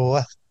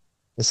 no.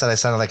 They said I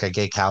sounded like a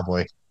gay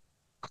cowboy.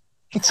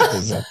 That's what they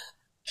said.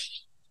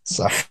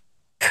 So,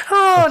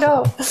 Oh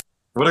no.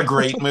 What a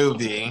great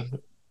movie!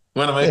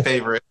 One of my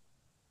favorites.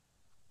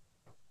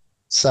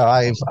 so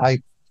I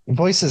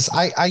voices,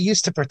 I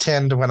used to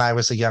pretend when I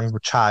was a young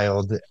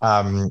child,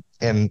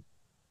 in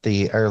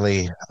the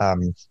early,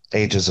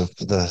 ages of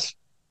the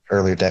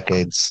earlier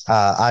decades,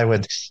 I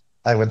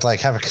would like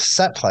have a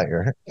cassette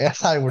player and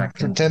I would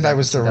Back in pretend I back in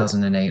was the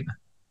 2008.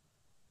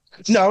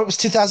 no, it was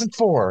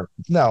 2004.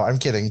 No, I'm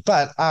kidding.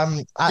 But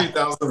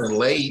 2000 and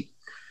late.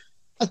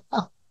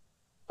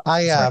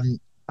 I Sorry.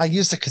 I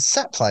used a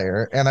cassette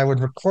player and I would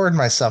record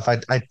myself.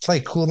 I'd play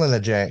Cool in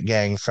the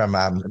Gang from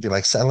it'd be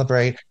like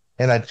Celebrate,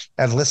 and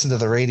I'd listen to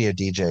the radio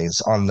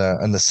DJs on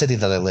the city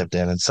that I lived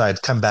in. And so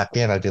I'd come back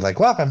in, I'd be like,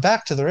 "Welcome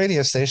back to the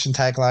radio station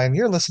tagline.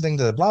 You're listening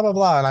to blah blah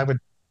blah," and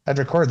I'd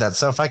record that.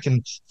 So if I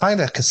can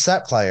find a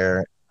cassette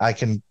player, I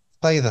can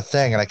play the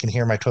thing and I can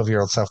hear my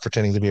 12-year-old self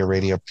pretending to be a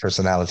radio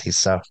personality.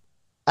 So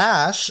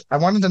Ash, I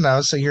wanted to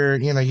know, so you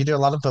do a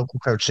lot of vocal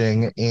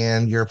coaching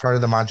and you're part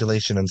of the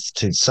Modulation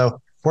Institute.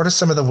 So what are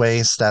some of the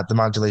ways that the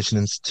Modulation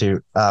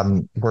Institute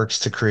works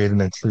to create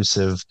an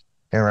inclusive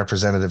and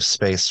representative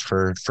space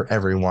for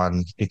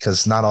everyone?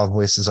 Because not all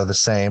voices are the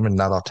same and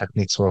not all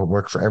techniques will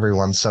work for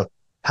everyone. So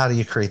how do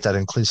you create that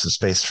inclusive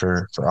space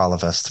for all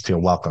of us to feel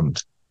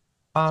welcomed?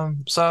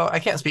 So I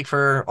can't speak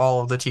for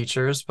all of the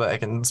teachers, but I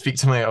can speak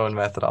to my own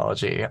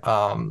methodology.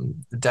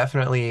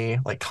 Definitely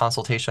like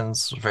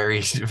consultations,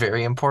 very,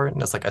 very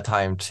important. It's like a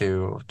time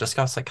to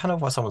discuss like kind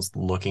of what someone's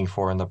looking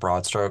for in the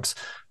broad strokes.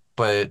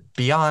 But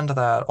beyond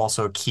that,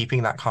 also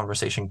keeping that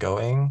conversation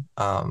going.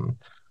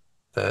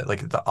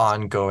 The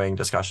ongoing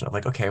discussion of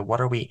like, okay,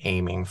 what are we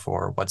aiming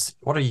for?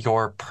 What are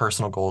your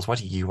personal goals? What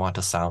do you want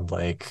to sound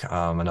like?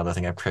 Another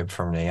thing I've cribbed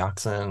from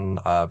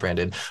Naoxin,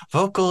 branded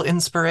vocal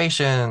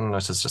inspiration,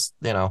 which is just,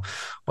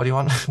 what do you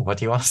want what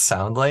do you want to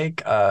sound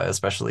like?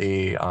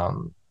 Especially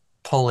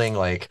pulling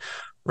like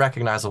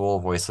recognizable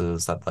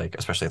voices that like,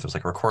 especially if there's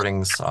like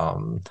recordings,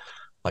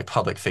 like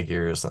public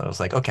figures. And I was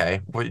like, okay,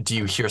 do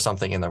you hear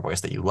something in their voice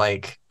that you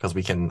like? Because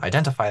we can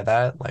identify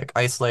that, like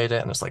isolate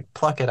it and just like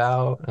pluck it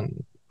out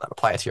and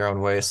apply it to your own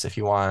voice if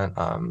you want,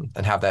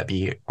 and have that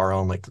be our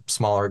own like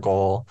smaller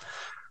goal.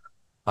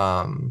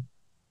 Um,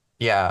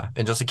 yeah,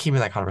 and just like, keeping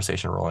that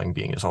conversation rolling,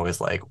 being just always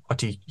like, what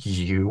do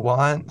you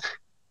want?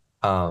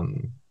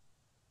 Um,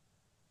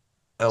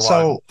 a lot of,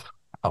 So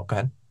oh, go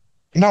ahead.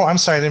 no, I'm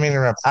sorry, I didn't mean to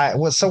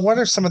interrupt. So what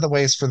are some of the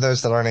ways for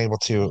those that aren't able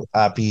to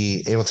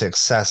be able to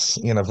access,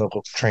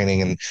 vocal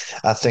training and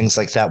things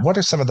like that? What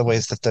are some of the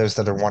ways that those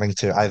that are wanting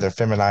to either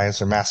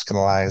feminize or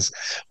masculinize,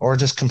 or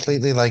just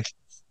completely like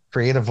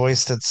create a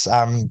voice that's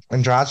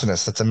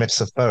androgynous, that's a mix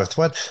of both?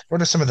 What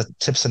are some of the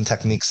tips and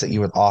techniques that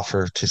you would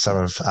offer to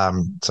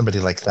somebody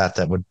like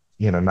that would,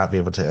 not be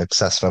able to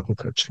access vocal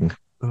coaching?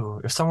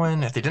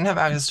 if they didn't have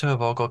access to a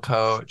vocal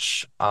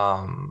coach,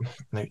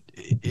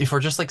 if we're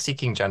just like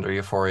seeking gender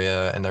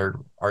euphoria, and there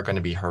are going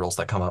to be hurdles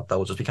that come up that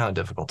will just be kind of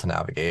difficult to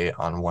navigate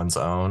on one's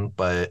own,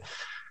 but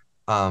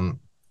um,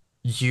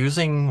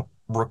 using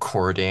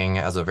recording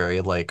as a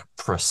very like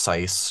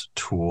precise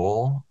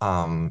tool,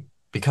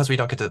 because we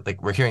don't get to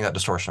like we're hearing that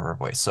distortion of our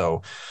voice,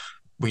 so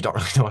we don't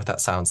really know what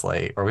that sounds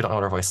like, or we don't know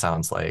what our voice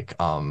sounds like.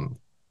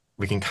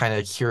 We can kind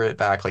of hear it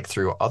back like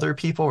through other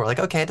people. We're like,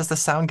 okay, does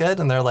this sound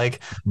good? And they're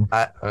like,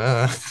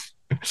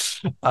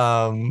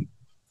 um,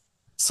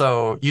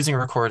 so using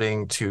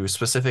recording to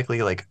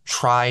specifically like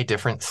try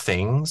different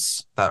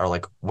things that are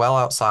like well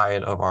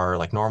outside of our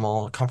like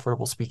normal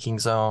comfortable speaking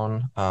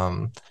zone,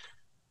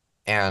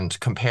 and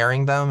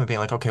comparing them and being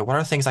like, okay, what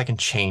are things I can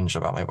change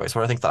about my voice?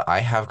 What are things that I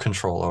have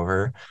control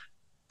over?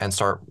 And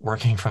start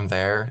working from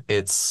there.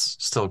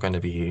 Still going to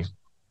be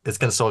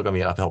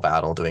an uphill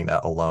battle doing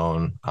that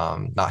alone,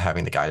 not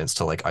having the guidance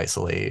to like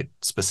isolate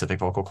specific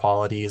vocal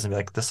qualities and be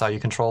like, this is how you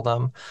control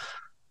them.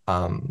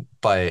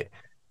 But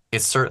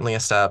it's certainly a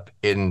step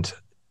in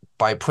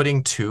by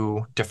putting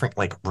two different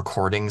like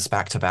recordings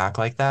back to back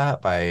like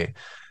that, by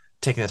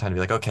taking the time to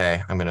be like,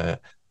 okay, I'm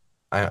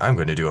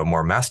going to do a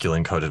more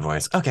masculine coded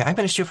voice. Okay, I'm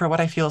going to shoot for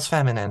what I feel is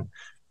feminine,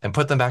 and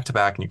put them back to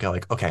back, and you go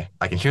like, okay,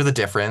 I can hear the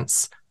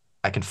difference.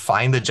 I can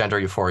find the gender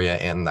euphoria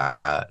in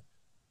that,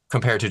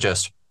 compared to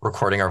just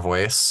recording our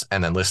voice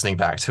and then listening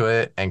back to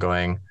it and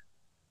going,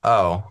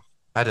 oh,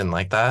 I didn't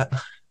like that.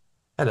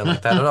 I didn't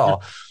like that at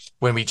all.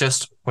 When we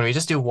just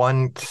do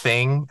one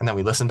thing and then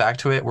we listen back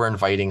to it, we're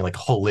inviting like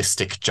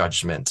holistic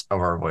judgment of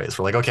our voice.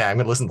 We're like, okay, I'm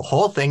going to listen to the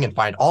whole thing and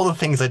find all the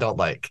things I don't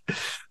like,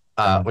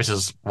 which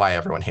is why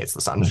everyone hates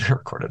the sound of their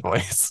recorded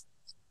voice.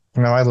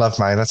 No, I love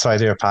mine. That's why I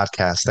do a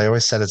podcast. I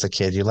always said as a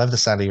kid, you love the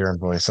sound of your own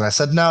voice. And I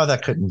said, no,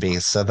 that couldn't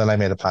be. So then I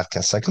made a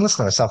podcast so I can listen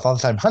to myself all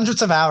the time.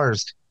 Hundreds of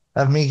hours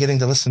of me getting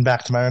to listen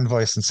back to my own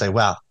voice and say,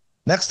 well,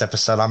 next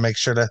episode, I'll make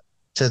sure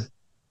to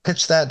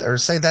pitch that or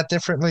say that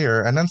differently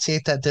or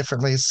enunciate that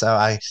differently. So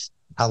I'm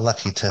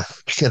lucky to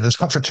get this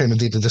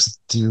opportunity to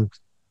just do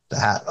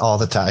that all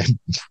the time.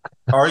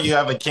 Or you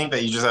have a kink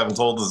that you just haven't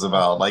told us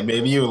about. Like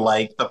maybe you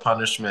like the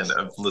punishment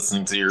of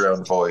listening to your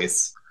own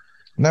voice.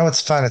 No,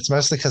 it's fun. It's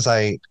mostly because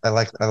I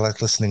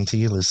like listening to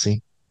you,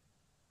 Lucy.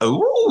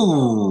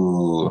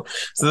 Ooh.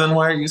 So then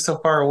why are you so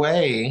far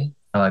away?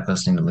 I like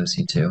listening to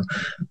Lucy too.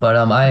 But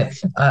I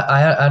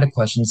had a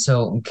question.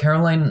 So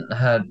Caroline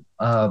had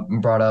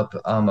brought up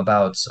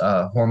about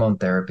hormone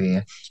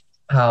therapy,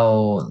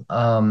 how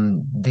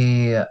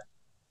the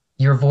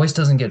your voice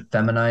doesn't get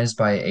feminized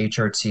by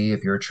HRT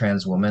if you're a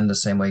trans woman, the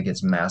same way it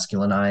gets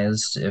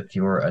masculinized if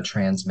you're a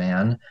trans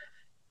man.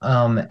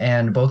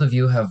 And both of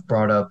you have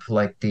brought up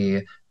like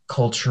the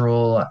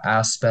cultural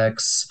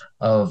aspects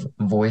of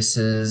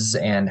voices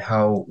and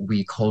how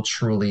we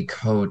culturally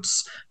coat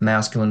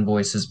masculine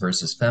voices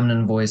versus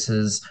feminine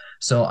voices.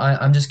 So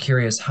I'm just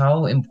curious,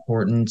 how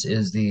important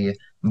is the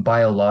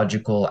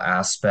biological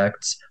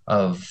aspect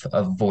of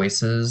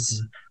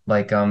voices?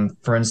 Like,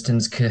 for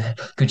instance,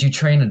 could you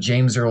train a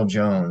James Earl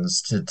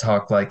Jones to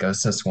talk like a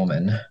cis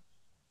woman?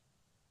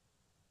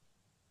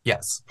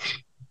 Yes.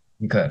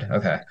 You could.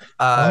 Okay.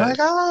 Oh Uh, my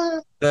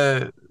God.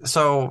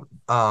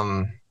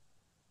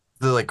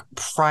 the like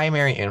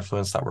primary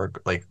influence that we're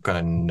like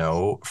gonna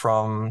know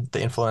from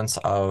the influence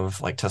of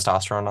like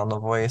testosterone on the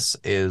voice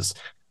is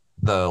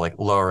the like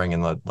lowering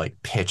in the like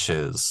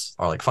pitches,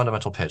 or like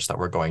fundamental pitch that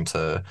we're going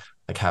to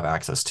like have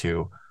access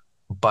to.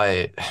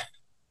 But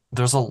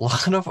there's a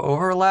lot of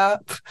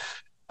overlap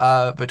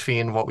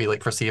between what we like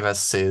perceive as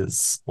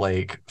cis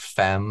like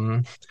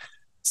femme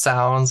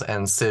sounds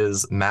and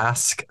cis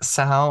mask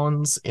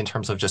sounds in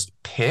terms of just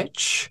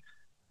pitch.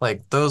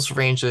 Like those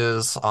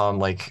ranges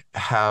like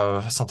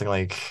have something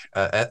like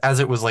as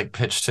it was like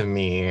pitched to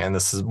me, and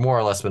this has more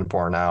or less been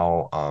borne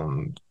out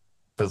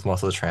with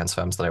most of the trans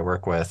femmes that I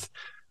work with,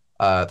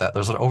 that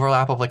there's an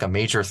overlap of like a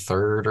major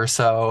third or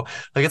so.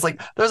 Like it's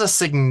like there's a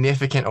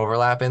significant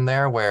overlap in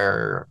there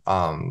where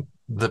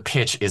the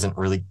pitch isn't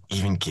really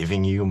even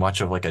giving you much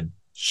of like a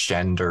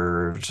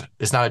gendered,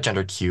 it's not a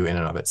gender cue in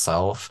and of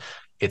itself.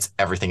 It's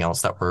everything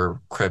else that we're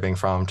cribbing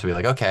from to be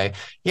like, okay,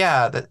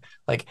 yeah, that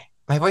like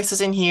my voice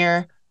is in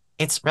here.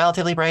 It's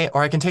relatively bright,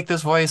 or I can take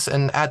this voice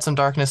and add some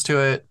darkness to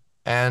it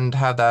and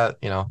have that,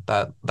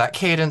 that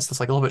cadence that's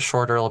like a little bit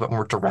shorter, a little bit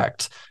more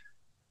direct.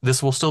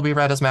 This will still be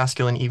read as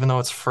masculine, even though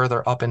it's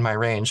further up in my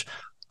range.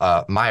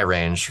 My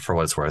range, for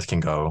what it's worth,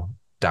 can go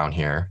down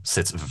here,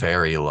 sits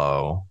very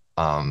low.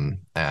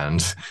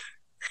 And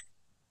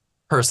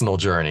personal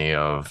journey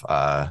of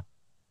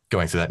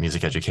going through that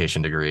music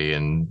education degree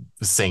and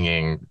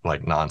singing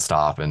like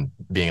nonstop and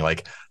being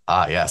like,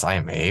 ah, yes, I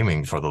am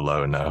aiming for the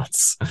low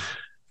notes.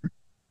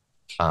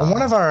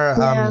 One of our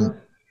Yeah.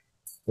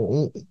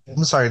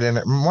 I'm sorry,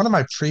 one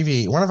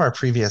of our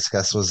previous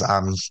guests was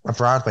a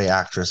Broadway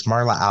actress,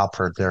 Marla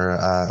Alpert. They're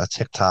a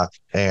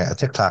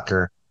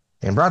TikToker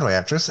and Broadway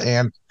actress,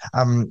 and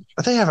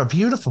they have a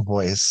beautiful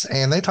voice,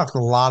 and they talk a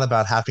lot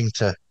about having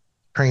to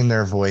train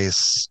their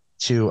voice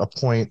to a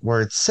point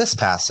where it's cis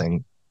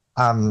passing.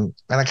 And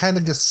I kind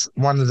of just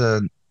wanted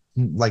to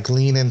like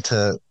lean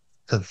into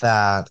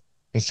that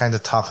and kind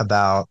of talk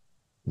about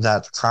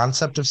that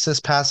concept of cis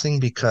passing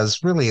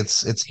because really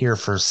it's here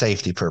for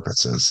safety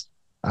purposes.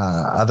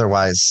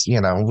 Otherwise,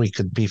 we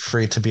could be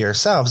free to be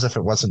ourselves if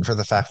it wasn't for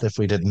the fact that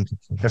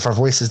if our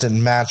voices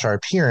didn't match our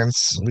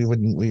appearance, we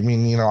wouldn't. We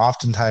mean,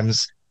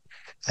 oftentimes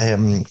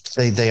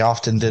they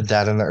often did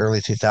that in the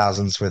early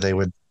 2000s where they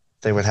would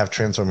have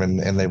trans women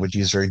and they would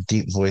use very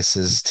deep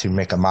voices to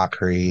make a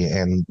mockery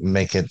and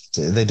make it.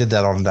 They did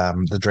that on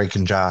the Drake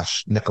and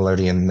Josh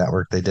Nickelodeon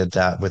network. They did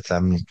that with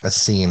a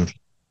scene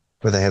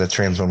where they had a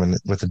trans woman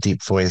with a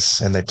deep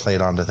voice and they played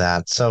onto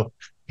that. So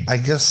I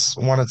guess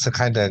wanted to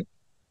kind of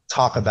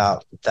talk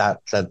about that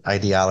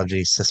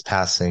ideology, cis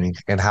passing,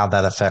 and how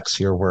that affects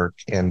your work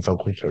in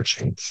vocal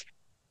coaching.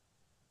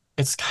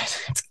 It's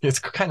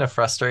kind of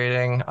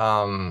frustrating.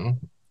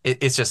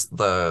 It's just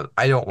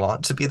I don't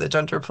want to be the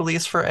gender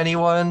police for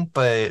anyone,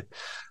 but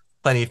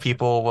plenty of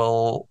people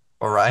will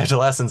arrive to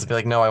lessons and be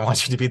like, no, I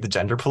want you to be the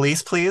gender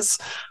police, please.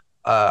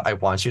 I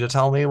want you to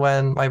tell me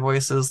when my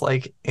voice is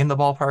like in the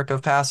ballpark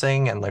of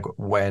passing and like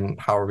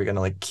how are we going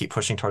to like keep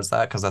pushing towards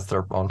that? Because that's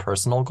their own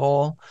personal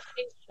goal,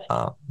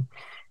 uh,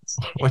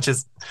 which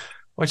is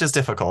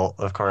difficult,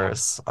 of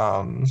course.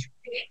 Well,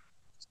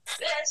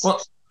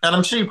 and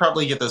I'm sure you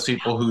probably get those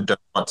people who don't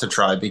want to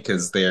try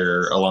because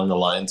they're along the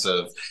lines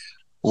of,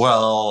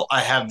 well,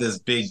 I have this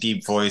big,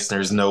 deep voice.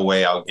 There's no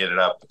way I'll get it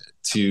up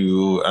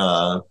to,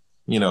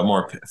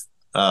 more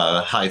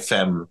high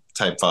femme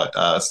type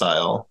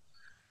style.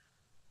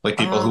 Like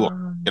people who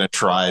are going to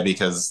try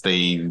because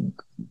they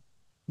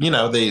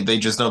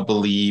just don't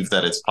believe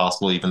that it's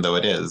possible, even though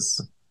it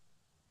is.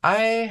 I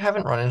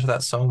haven't run into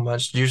that so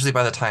much. Usually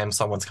by the time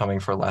someone's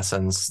coming for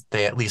lessons,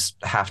 they at least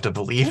have to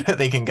believe that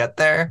they can get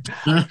there.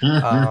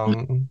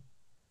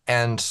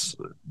 And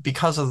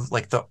because of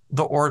like the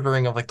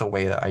ordering of like the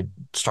way that I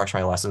structure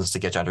my lessons to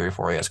get gender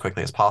euphoria as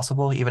quickly as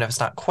possible, even if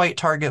it's not quite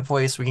target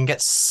voice, we can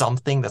get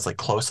something that's like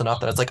close enough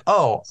that it's like,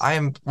 oh,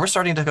 we're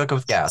starting to cook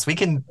with gas. We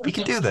can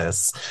do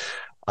this.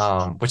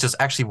 Which is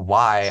actually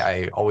why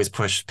I always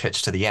push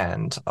pitch to the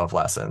end of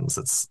lessons.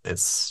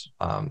 It's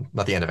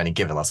not the end of any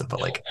given lesson,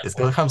 but like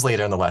it comes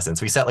later in the lessons.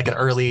 We set like an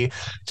early,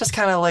 just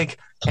kind of like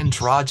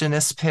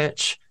androgynous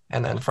pitch,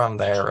 and then from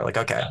there we're like,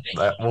 okay,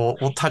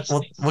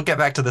 we'll get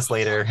back to this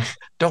later.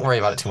 Don't worry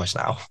about it too much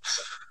now.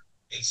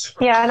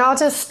 Yeah, and I'll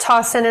just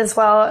toss in as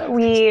well.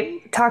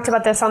 We talked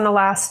about this on the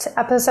last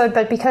episode,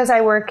 but because I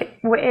work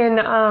in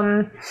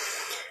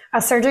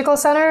a surgical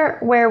center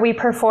where we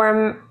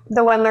perform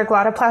the Wendler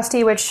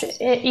glottoplasty, which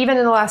even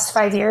in the last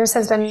 5 years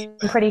has been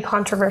pretty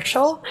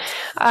controversial.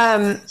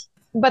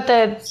 But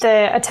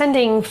the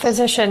attending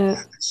physician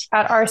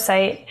at our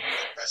site,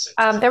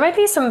 there might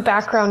be some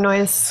background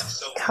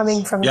noise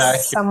coming from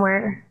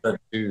somewhere.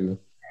 It's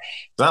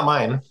not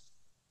mine.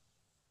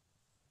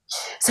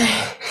 So,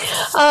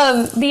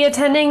 the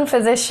attending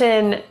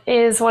physician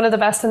is one of the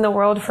best in the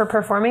world for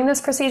performing this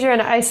procedure.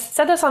 And I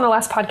said this on the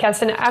last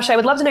podcast, and Ashley, I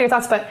would love to know your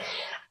thoughts, but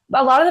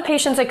a lot of the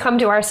patients that come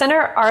to our center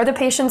are the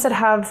patients that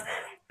have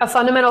a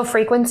fundamental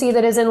frequency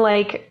that is in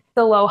like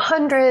the low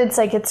hundreds,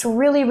 like it's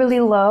really, really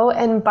low,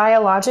 and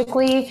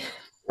biologically,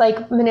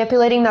 like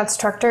manipulating that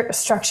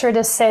structure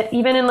to sit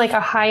even in like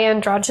a high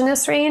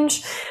androgynous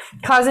range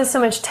causes so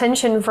much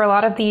tension for a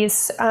lot of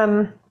these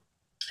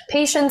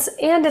patients.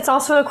 And it's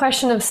also a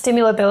question of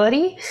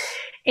stimulability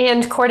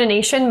and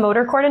coordination,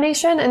 motor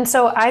coordination. And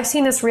so I've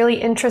seen this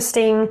really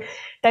interesting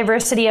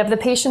diversity of the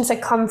patients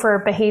that come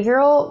for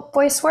behavioral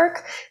voice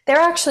work. They're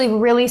actually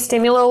really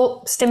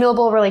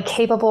stimulable, really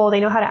capable. They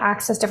know how to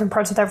access different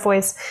parts of their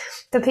voice.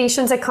 The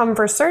patients that come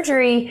for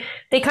surgery,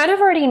 they kind of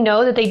already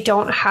know that they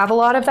don't have a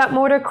lot of that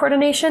motor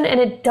coordination,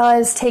 and it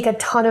does take a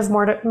ton of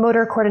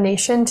motor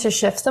coordination to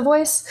shift the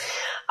voice.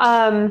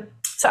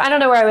 So I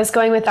don't know where I was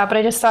going with that, but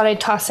I just thought I'd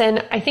toss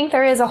in. I think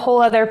there is a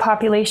whole other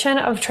population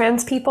of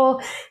trans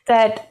people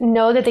that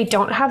know that they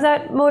don't have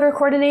that motor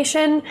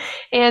coordination,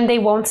 and they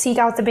won't seek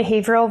out the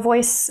behavioral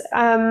voice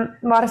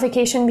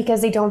modification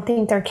because they don't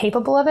think they're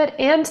capable of it.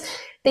 And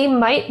they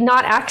might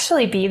not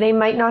actually be. They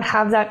might not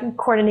have that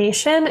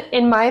coordination,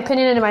 in my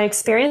opinion and in my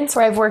experience,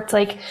 where I've worked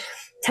like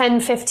 10,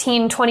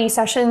 15, 20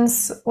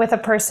 sessions with a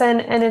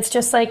person, and it's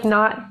just like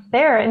not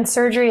there. And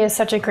surgery is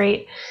such a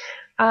great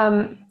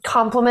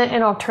complement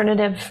and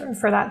alternative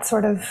for that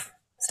sort of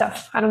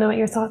stuff. I don't know what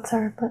your thoughts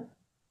are, but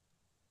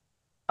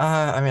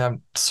I mean,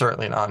 I'm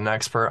certainly not an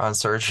expert on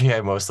surgery. I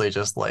mostly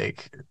just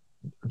like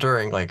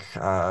during like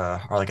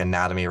or like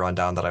anatomy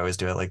rundown that I always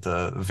do at like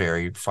the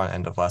very front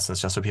end of lessons,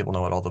 just so people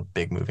know what all the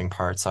big moving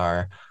parts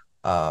are.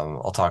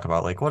 I'll talk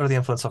about like what are the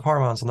influence of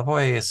hormones in the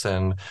voice,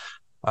 and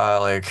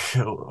like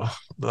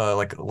the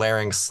like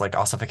larynx like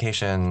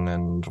ossification,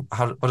 and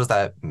what does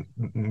that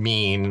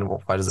mean?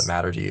 Why does it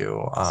matter to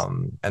you?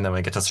 And then when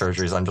we get to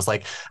surgeries, I'm just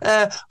like,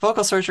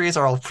 vocal surgeries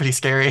are all pretty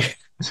scary.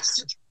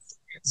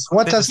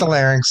 What does the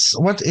larynx?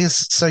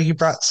 So you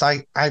brought? So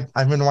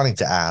I've been wanting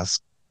to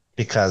ask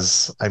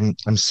because I'm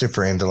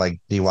super into like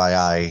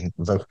DIY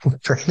vocal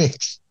training.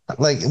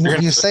 Like You're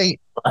you say,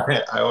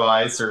 gonna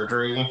eye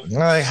surgery.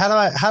 like how do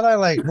I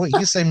like what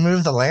you say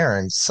move the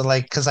larynx? So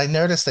like because I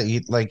noticed that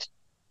you like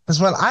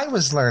because when I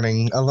was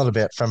learning a little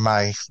bit from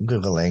my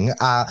Googling,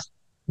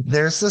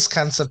 there's this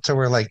concept to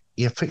where like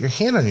you put your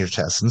hand on your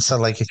chest, and so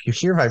like if you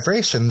hear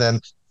vibration, then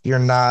you're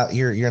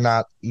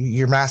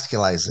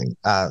masculizing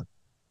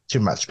too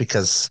much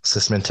because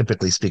cis men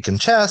typically speak in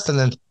chest, and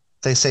then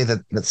they say that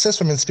cis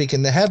women speak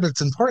in the head, but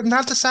it's important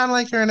not to sound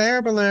like you're an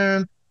air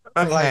balloon.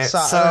 Like Okay, so,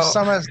 there's so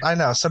so much I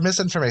know some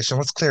misinformation.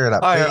 Let's clear it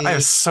up, I have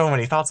please. so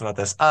many thoughts about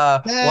this.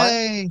 One,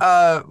 Yay!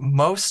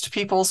 most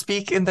people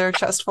speak in their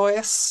chest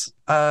voice.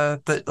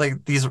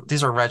 Like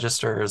these are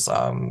registers.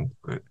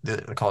 They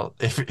call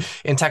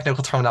if in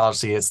technical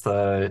terminology, it's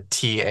the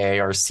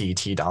TA or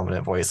CT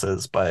dominant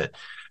voices, but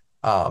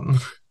um,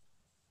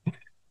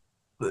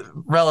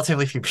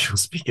 relatively few people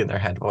speak in their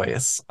head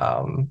voice,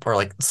 or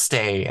like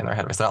stay in their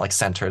head voice. They're not like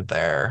centered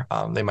there.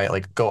 They might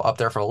like go up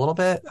there for a little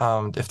bit,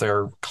 if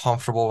they're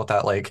comfortable with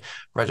that like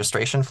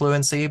registration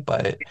fluency,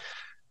 but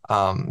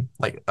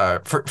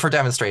for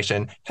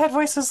demonstration, head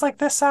voice is like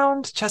this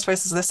sound, chest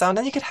voice is this sound,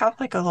 and you could have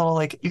like a little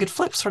like you could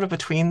flip sort of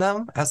between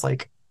them as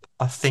like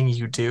a thing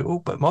you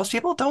do, but most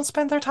people don't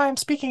spend their time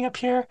speaking up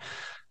here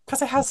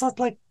because it has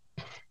like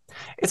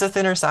it's a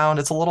thinner sound.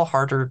 It's a little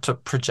harder to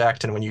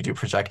project, and when you do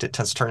project, it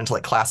tends to turn into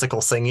like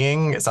classical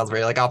singing. It sounds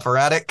very like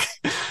operatic.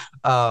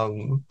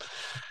 um,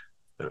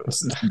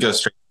 Go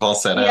straight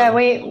falsetto. Yeah,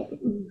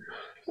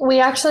 we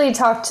actually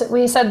talked.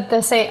 We said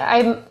the same.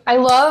 I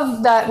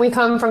love that we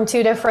come from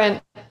two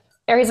different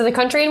areas of the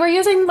country and we're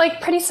using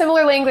like pretty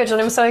similar language,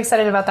 and I'm so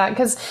excited about that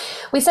because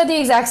we said the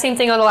exact same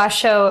thing on the last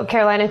show,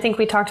 Caroline. I think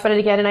we talked about it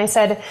again, and I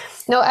said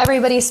no,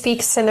 everybody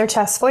speaks in their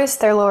chest voice,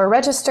 their lower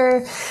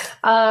register.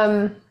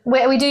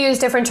 We do use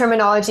different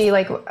terminology,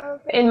 like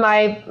in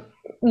my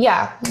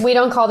we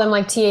don't call them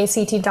like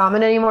TACT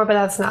dominant anymore, but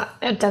that's not,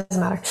 it doesn't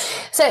matter.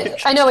 So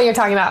I know what you're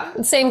talking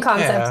about. Same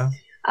concept.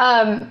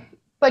 yeah.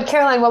 But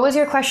Caroline, what was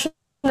your question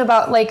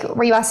about? Like,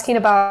 were you asking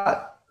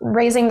about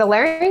raising the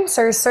larynx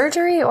or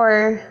surgery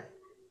or?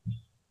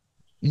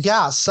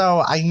 Yeah,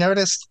 so I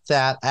noticed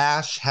that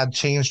Ash had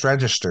changed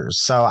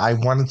registers, so I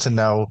wanted to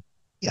know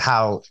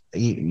how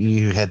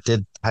you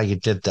did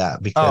that Oh,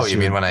 because you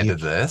mean when I did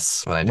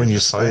this? When I do when you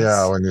this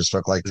voice? when you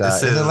spoke like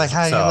This that, and then like is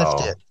how you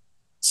lift it.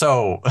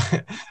 so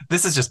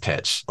this is just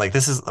pitch. Like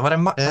this is what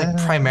I'm like Yeah.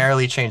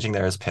 primarily changing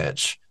there is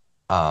pitch.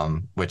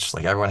 Which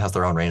like everyone has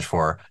their own range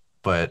for,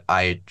 but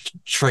I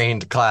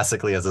trained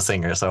classically as a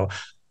singer, so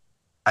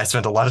I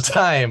spent a lot of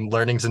time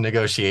learning to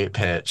negotiate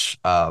pitch,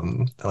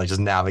 and like just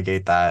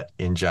navigate that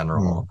in Hmm.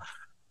 general.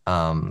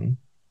 Um,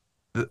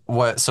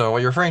 what you're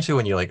referring to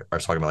when you like are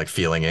talking about like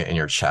feeling it in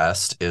your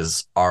chest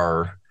is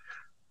our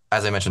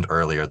as I mentioned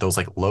earlier, those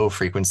like low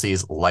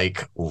frequencies,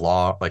 like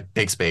long, like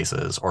big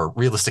spaces, or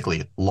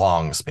realistically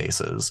long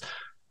spaces.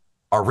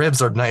 Our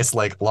ribs are nice,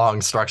 like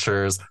long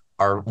structures.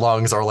 Our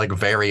lungs are like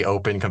very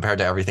open compared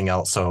to everything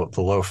else. So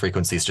the low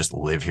frequencies just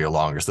live here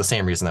longer. It's the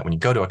same reason that when you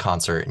go to a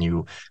concert and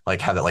you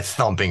like have that like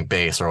thumping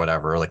bass or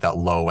whatever, or like that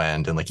low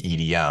end and like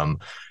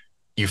EDM,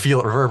 you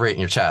feel it reverberate in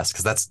your chest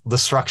because that's the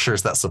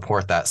structures that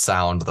support that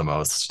sound the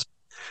most.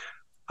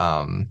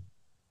 Um,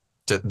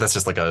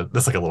 that's like a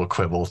little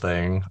quibble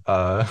thing.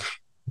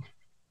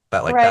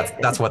 That like that's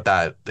Right. what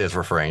that is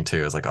referring to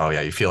is like, oh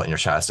yeah, you feel it in your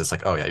chest. It's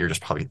like, oh yeah, you're just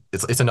probably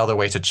it's another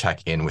way to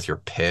check in with your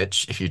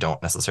pitch if you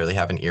don't necessarily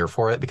have an ear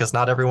for it because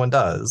not everyone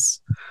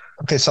does.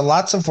 Okay, so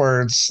lots of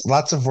words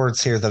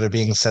here that are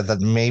being said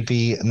that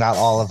maybe not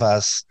all of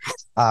us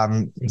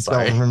I'm don't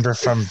sorry. remember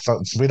from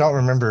we don't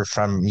remember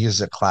from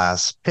music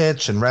class.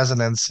 Pitch and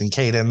resonance and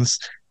cadence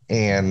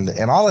and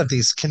all of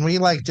these. Can we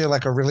like do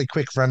like a really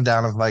quick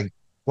rundown of like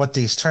what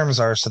these terms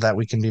are so that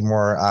we can be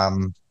more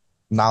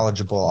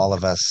knowledgeable, all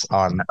of us,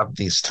 on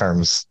these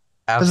terms?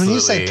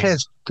 Absolutely.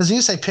 Because when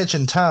you say pitch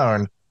and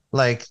tone,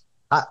 like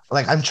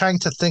I'm trying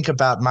to think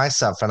about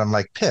myself and I'm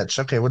like pitch.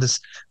 Okay, what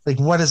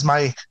is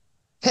my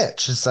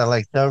pitch? Is that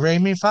like do re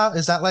mi fa?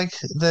 Is that like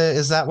the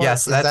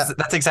Yes, is that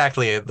that's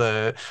exactly it.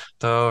 The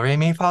do re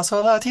mi fa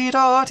sol la ti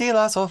do ti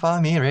la sol fa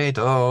mi re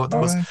do. oh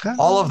Those my god.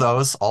 all of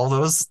those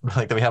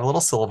like that we have a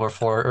little syllable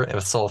for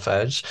with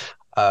solfege,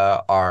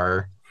 uh,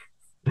 are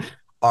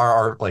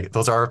are like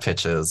those are our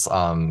pitches.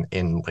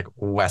 In like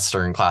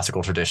Western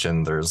classical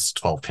tradition, there's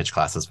 12 pitch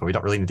classes, but we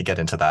don't really need to get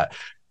into that.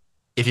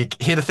 If you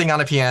hit a thing on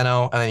a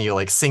piano and then you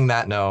like sing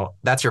that note,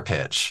 that's your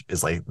pitch,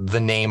 is like the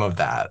name of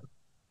that.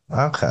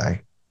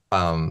 Okay.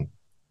 Um,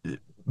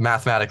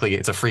 Mathematically,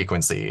 it's a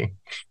frequency,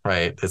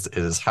 right? This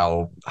is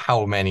how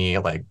many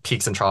like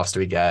peaks and troughs do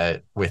we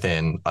get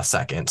within a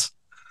second?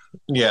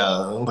 Yeah,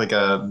 like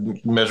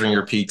measuring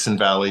your peaks and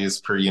valleys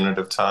per unit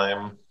of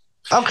time.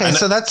 Okay, And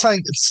so that's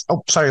like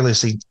oh sorry,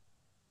 Lucy.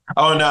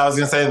 oh no, I was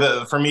gonna say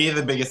that for me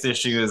the biggest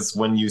issue is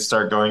when you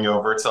start going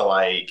over to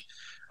like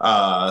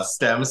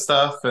STEM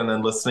stuff and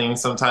then listening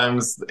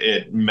sometimes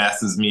it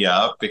messes me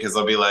up because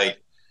I'll be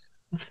like,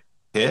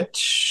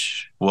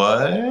 pitch?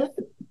 What?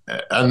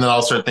 And then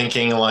I'll start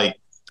thinking like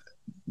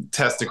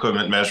test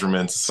equipment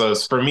measurements. So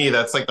for me,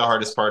 that's like the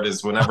hardest part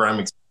is whenever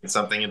I'm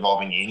something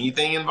involving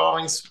anything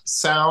involving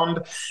sound,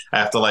 I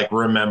have to like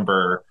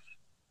remember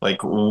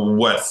like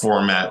what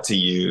format to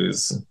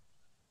use.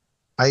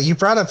 You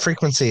brought up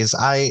frequencies.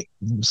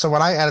 So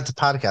when I edit the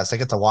podcast, I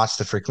get to watch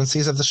the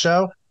frequencies of the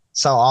show.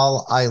 So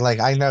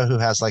I know who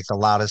has like the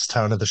loudest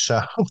tone of the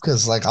show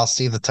because like I'll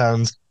see the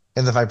tones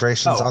and the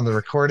vibrations Oh, on the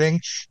recording,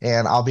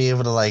 and I'll be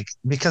able to like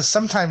because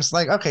sometimes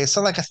like okay,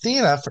 so like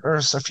Athena or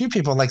a few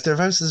people like their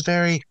voice is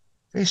very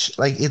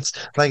like it's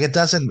like it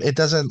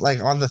doesn't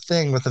like on the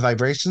thing with the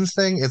vibrations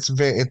thing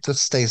it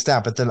just stays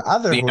down, but then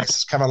other The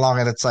voices come along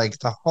and it's like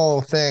the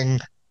whole thing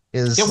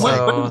Yeah, is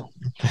like so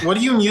what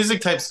do you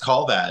music types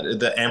call that?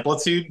 The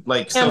amplitude?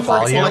 Like so for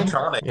volume, Amplitude.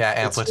 electronic, yeah,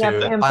 it's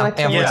Yep, amplitude.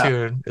 amplitude. yeah.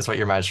 Amplitude is what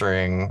you're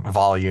measuring.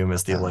 Volume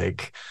is the uh,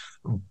 like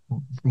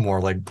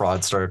more like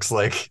broad strokes,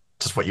 like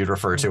just what you'd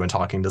refer to when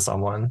talking to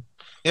someone.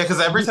 Yeah,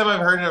 because every time I've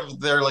heard of,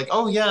 they're like,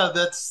 "Oh yeah,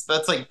 that's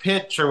like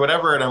pitch or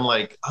whatever," and I'm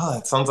like, "Oh,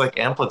 that sounds like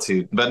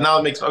amplitude." But now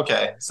it makes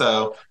okay.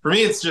 So for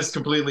me, it's just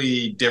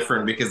completely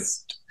different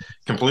because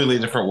completely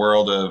different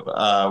world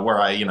of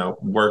where I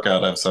work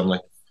out of. So I'm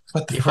like,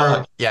 "What the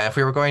fuck?" If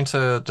we were going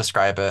to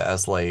describe it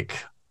as like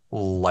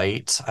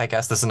light, I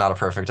guess this is not a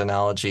perfect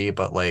analogy,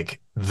 but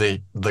like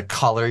the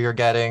color you're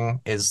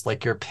getting is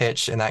like your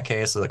pitch in that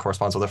case, so that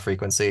corresponds with a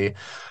frequency.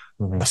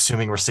 mhm.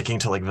 Assuming we're sticking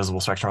to like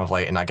visible spectrum of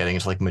light and not getting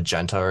into like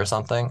magenta or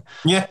something.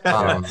 Yeah. Yeah.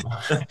 Um,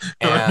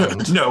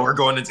 and No, we're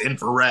going into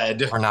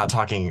infrared. we're not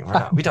talking,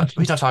 we don't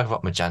talk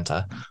about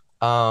magenta.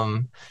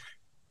 Um,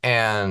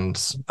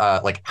 and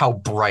like how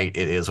bright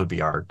it is would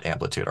be our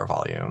amplitude or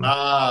volume.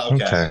 Ah,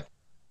 okay. Okay.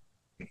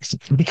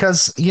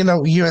 Because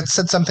you had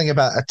said something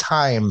about a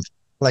time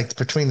like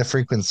between the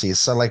frequencies.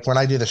 So like when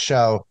I do the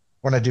show,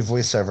 when I do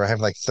voiceover, I have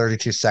like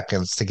 32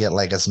 seconds to get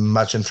like as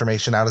much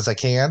information out as I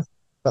can.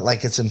 But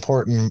like it's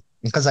important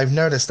because I've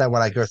noticed that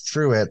when I go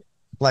through it,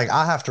 like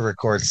I have to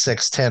record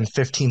 6, 10,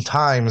 15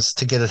 times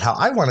to get it how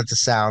I want it to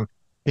sound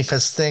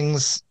because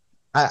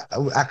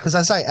because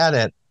as I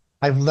edit,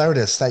 I've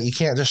noticed that you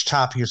can't just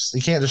chop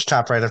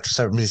right after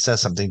somebody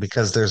says something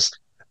because there's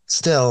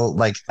still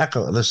like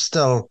echo, there's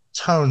still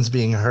tones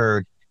being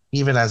heard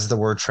even as the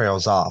word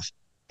trails off.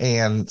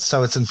 And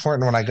so it's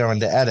important when I go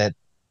into edit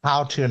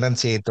how to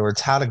enunciate the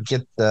words, how to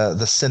get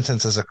the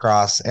sentences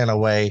across in a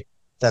way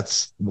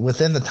that's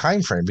within the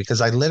time frame because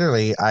I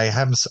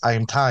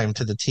am timed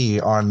to the T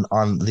on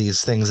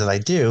these things that I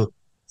do.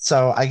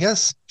 So I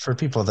guess for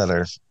people that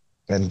are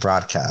in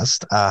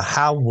broadcast,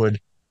 how would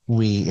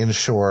we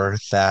ensure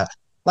that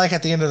like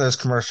at the end of those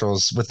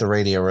commercials with the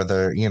radio where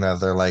they're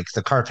like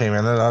the car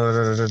payment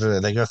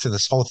they go through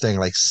this whole thing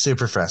like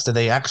super fast, do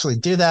they actually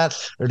do that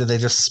or do they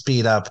just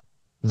speed up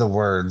the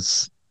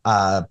words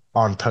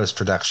on post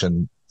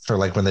production for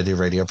like when they do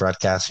radio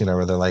broadcasts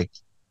where they're like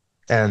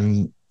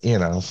and at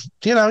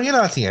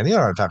the end what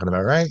I'm talking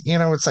about, right?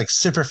 It's like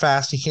super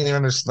fast, you can't even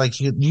understand, like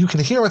you can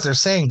hear what they're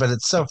saying but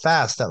it's so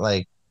fast that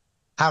like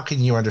how can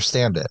you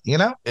understand it?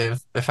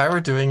 If I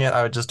were doing it,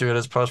 I would just do it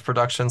as post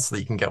production so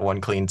that you can get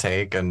one clean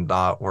take and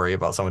not worry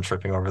about someone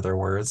tripping over their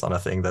words on a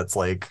thing that's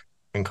like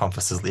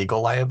encompasses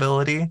legal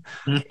liability.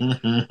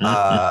 And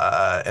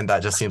that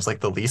just seems like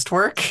the least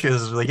work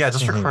is like, yeah,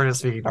 just Mhm. record it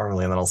speaking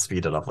normally and then I'll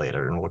speed it up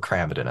later and we'll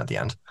cram it in at the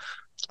end.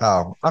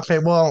 Oh, okay.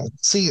 Well,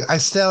 see,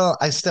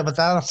 but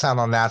that'll sound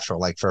unnatural,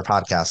 like for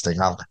podcasting.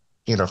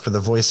 For the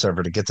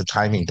voiceover to get the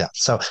timing down.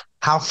 So,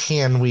 how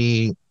can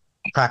we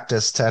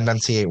practice to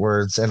enunciate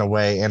words in a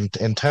way and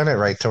tone it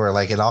right to where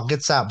like it all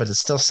gets out, but it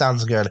still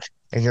sounds good,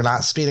 and you're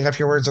not speeding up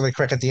your words really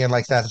quick at the end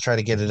like that to try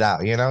to get it out.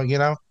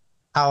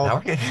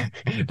 How?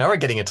 Now we're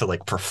getting into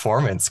like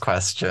performance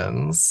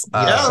questions.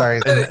 Yeah, Yeah, sorry.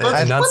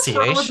 what's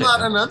wrong with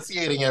not Enunciation.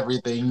 enunciating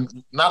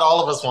everything? Not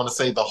all of us want to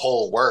say the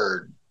whole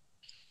word.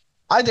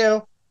 I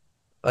do.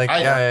 Like,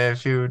 I yeah,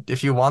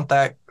 if you want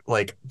that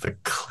like the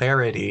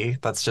clarity,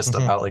 that's just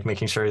Mhm. about like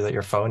making sure that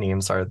your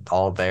phonemes are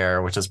all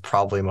there, which is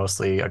probably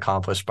mostly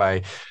accomplished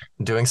by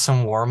doing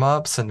some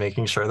warm-ups and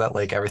making sure that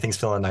like everything's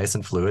feeling nice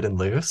and fluid and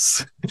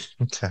loose.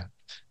 Okay.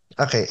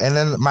 Okay. And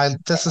then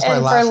this is my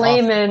And for last off.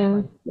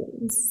 layman,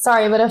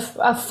 sorry, but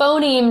a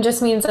phoneme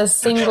just means a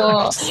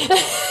single.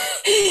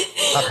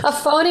 Okay. A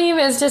phoneme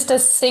is just a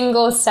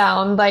single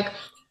sound, like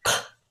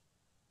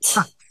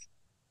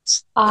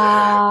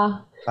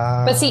ah.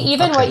 But see,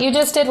 even what Okay. you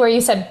just did, where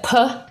you said "p,"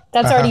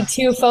 that's Uh-huh. already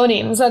two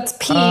phonemes. That's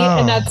 "p"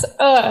 and Oh. that's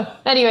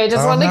Anyway,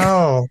 just Oh wanted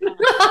no.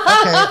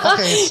 Okay,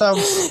 okay.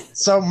 to.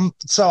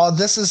 So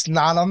this is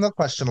not on the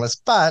question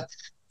list, but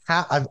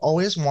I've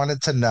always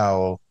wanted to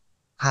know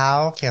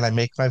how can I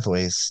make my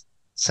voice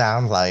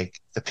sound like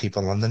the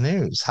people on the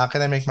news? How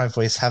can I make my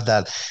voice have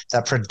that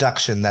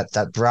production, that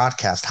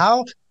broadcast?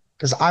 How?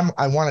 Because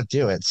I want to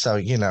do it. So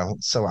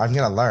I'm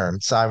gonna learn.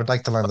 So I would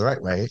like to learn the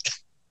right way.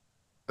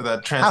 the How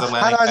do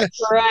transatlantic. I do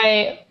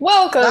Right.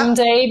 Welcome that?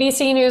 to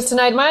ABC News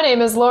Tonight. My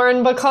name is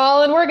Lauren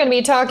Bacall, and we're going to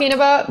be talking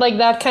about like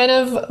that kind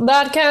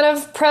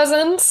of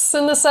presence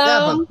in the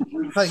Yeah, sound.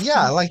 but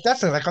yeah, like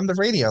definitely like on the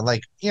radio,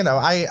 like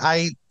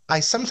I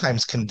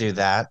sometimes can do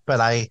that, but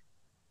I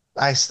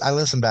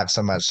listen back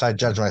so much, so I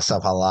judge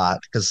myself a lot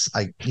because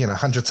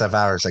hundreds of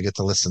hours I get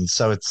to listen,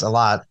 so it's a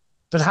lot.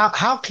 But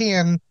how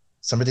can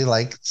somebody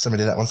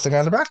that wants to go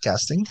into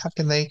broadcasting, how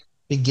can they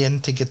begin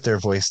to get their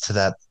voice to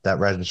that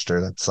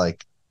register that's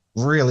like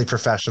really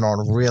professional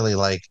and really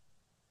like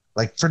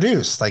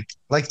produced, like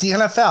the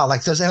NFL,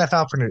 like those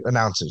NFL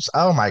announcers.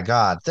 Oh my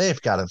God,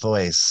 they've got a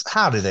voice.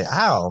 How do they?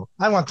 How?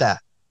 I want that.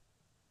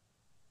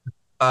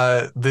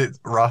 The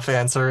rough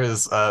answer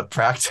is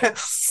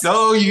practice.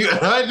 No,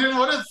 I didn't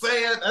want to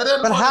say it. I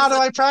didn't But want how to do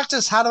say I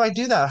practice? How do I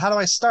do that? How do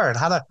I start?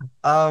 How do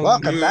Um,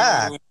 welcome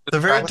back? you. the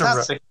very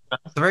Without direct,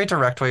 the very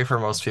direct way for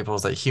most people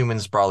is that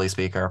humans, broadly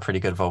speaking, are pretty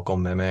good vocal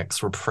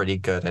mimics. We're pretty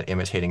good at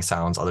imitating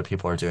sounds other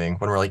people are doing.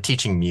 When we're like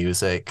teaching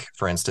music,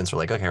 for instance, we're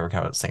like, okay, we're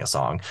going to sing a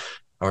song,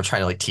 and we're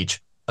trying to like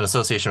teach an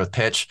association with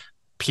pitch.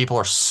 People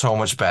are so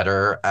much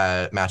better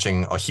at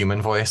matching a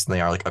human voice than they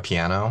are like a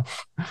piano.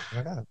 Oh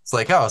my God. It's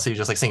like, oh, so you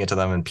just like sing it to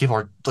them, and people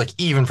are like,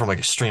 even from like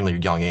extremely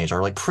young age,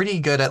 are like pretty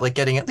good at like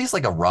getting at least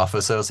like a rough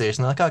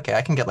association. They're like, okay,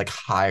 I can get like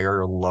higher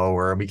or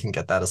lower, and we can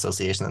get that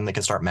association, and they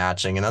can start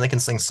matching, and then they can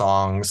sing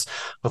songs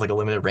with like a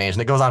limited range,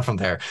 and it goes on from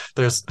there.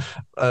 There's,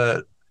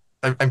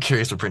 I'm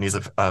curious what Brittany's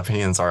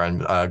opinions are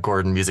on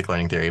Gordon music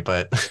learning theory,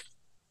 but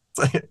it's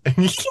like,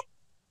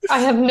 I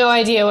have no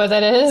idea what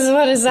that is.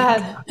 What is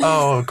that?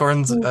 oh,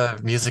 Gordon's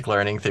music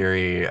learning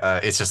theory.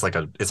 It's just like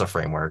it's a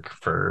framework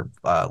for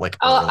like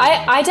Oh, early.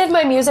 I did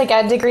my music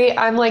ed degree.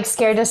 I'm like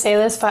scared to say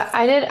this, but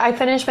I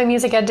finished my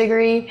music ed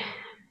degree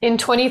in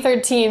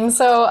 2013.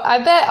 So I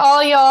bet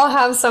all y'all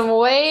have some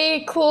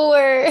way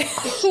cooler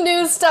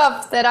new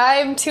stuff that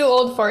I'm too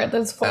old for at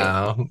this point.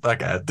 Oh,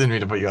 okay. Didn't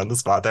mean to put you on the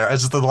spot there. I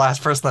just the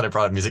last person that I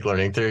brought music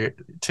learning theory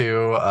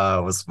to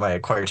was my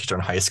choir teacher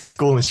in high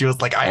school, and she was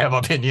like, "I have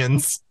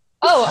opinions."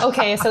 Oh,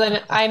 okay. So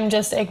then I'm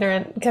just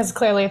ignorant because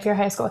clearly if you're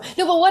high school.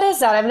 No, but what is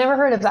that? I've never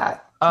heard of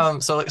that.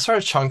 So like sort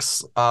of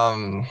chunks.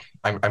 I'm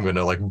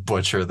gonna like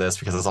butcher this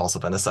because it's also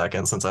been a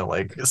second since I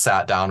like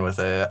sat down with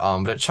it.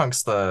 But it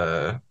chunks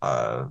the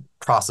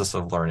process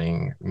of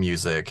learning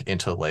music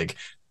into like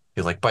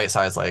these like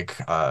bite-sized like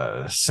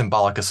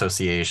symbolic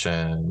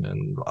association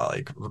and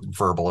like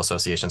verbal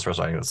associations for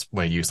starting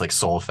when you use like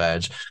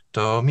solfege,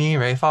 do mi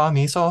re fa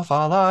mi sol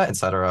fa la,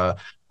 etc.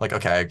 Like,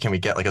 okay, can we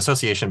get like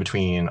association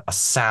between a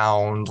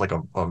sound, like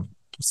a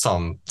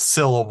some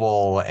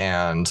syllable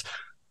and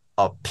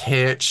a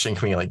pitch, and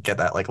can we like get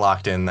that like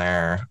locked in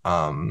there?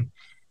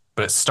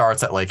 But it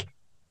starts at like,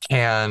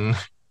 can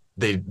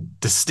they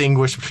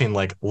distinguish between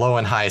like low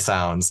and high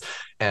sounds,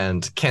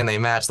 and can they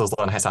match those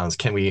low and high sounds?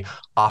 Can we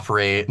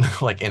operate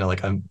like in a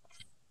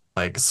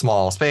like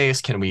small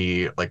space? Can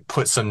we like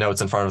put some notes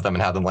in front of them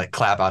and have them like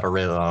clap out a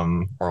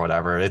rhythm or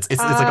whatever? It's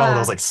like all of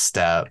those like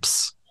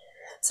steps.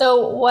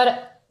 So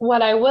what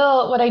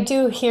I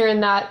do here in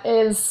that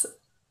is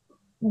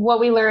what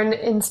we learn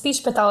in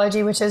speech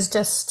pathology, which is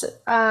just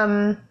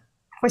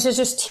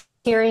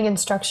hearing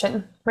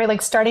instruction, right?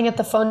 Like starting at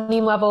the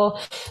phoneme level.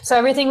 So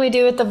everything we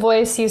do with the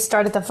voice, you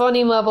start at the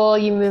phoneme level,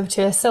 you move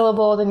to a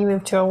syllable, then you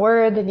move to a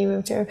word, then you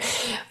move to,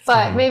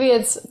 but maybe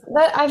it's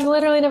that I've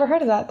literally never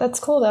heard of that. That's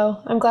cool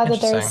though. I'm glad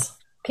that there's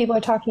people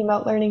are talking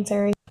about learning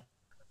theory.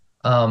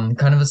 Kind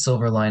of a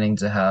silver lining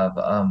to have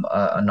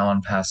a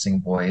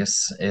non-passing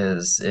voice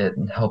is it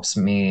helps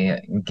me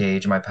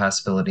gauge my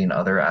passability in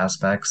other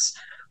aspects.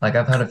 Like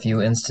I've had a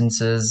few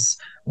instances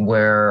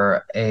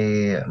where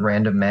a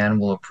random man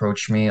will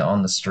approach me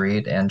on the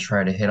street and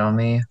try to hit on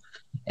me,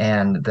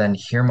 and then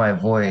hear my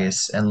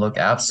voice and look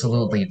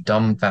absolutely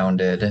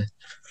dumbfounded,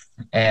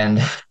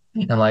 and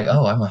I'm like,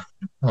 oh,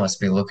 I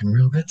must be looking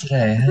real good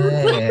today.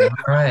 Hey, all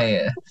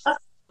right.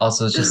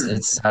 Also,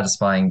 it's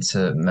satisfying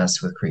to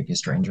mess with creepy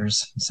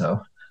strangers. So,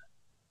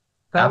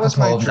 That was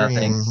my apropos of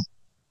nothing.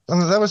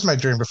 dream. That was my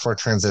dream before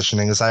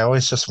transitioning, is I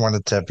always just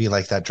wanted to be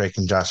like that Drake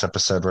and Josh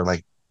episode where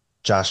like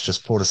Josh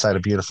just pulled aside a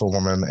beautiful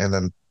woman and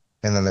then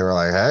they were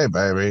like, "Hey,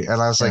 baby,"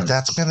 and I was like, Yeah.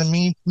 "That's gonna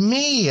be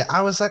me."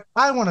 I was like,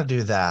 "I want to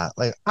do that."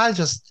 Like,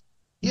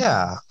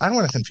 yeah, I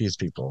want to confuse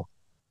people.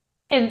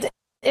 And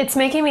it's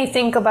making me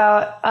think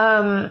about,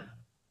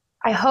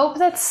 I hope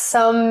that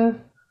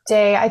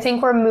someday, I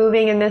think we're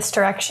moving in this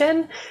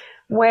direction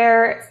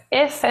where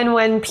if and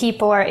when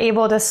people are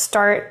able to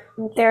start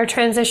their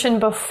transition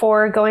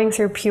before going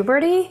through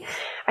puberty,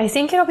 I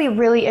think it'll be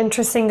really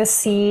interesting to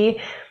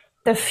see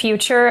the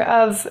future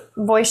of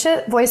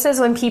voices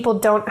when people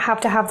don't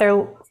have to have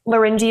their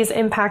larynges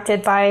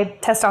impacted by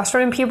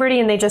testosterone in puberty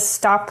and they just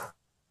stop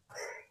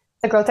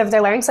the growth of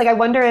their larynx. Like, I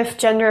wonder if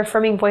gender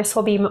affirming voice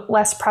will be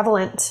less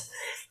prevalent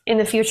in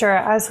the future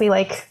as we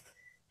like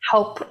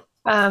help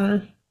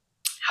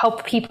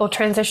people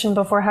transition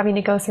before having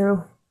to go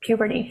through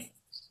puberty.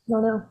 I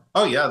don't know.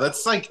 Oh yeah,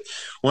 that's like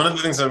one of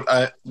the things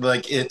I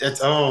like. It's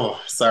oh,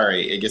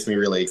 sorry, it gets me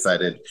really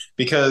excited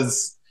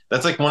because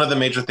that's like one of the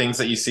major things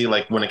that you see.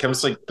 Like when it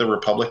comes to like the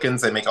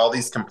Republicans, they make all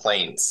these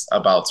complaints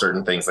about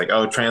certain things, like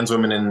oh, trans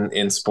women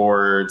in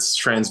sports,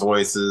 trans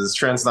voices,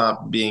 trans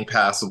not being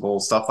passable,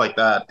 stuff like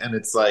that. And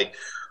it's like,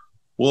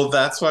 well,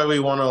 that's why we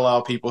want to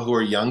allow people who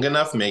are young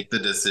enough make the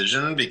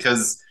decision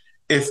because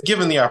if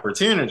given the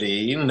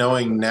opportunity,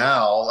 knowing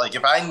now, like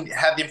if I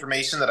had the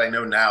information that I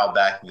know now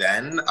back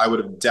then, I would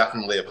have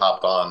definitely have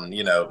hopped on,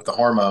 the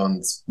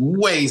hormones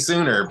way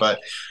sooner,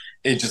 but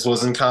it just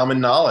wasn't common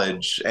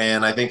knowledge.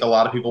 And I think a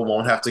lot of people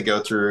won't have to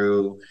go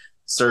through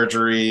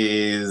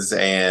surgeries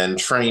and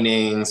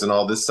trainings and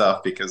all this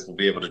stuff because we'll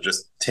be able to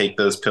just take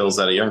those pills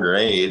at a younger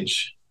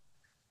age.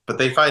 But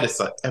they fight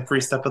us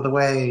every step of the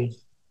way.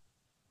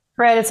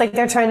 Right. It's like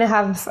they're trying to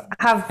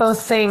have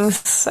both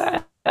things.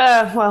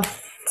 Well,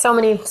 so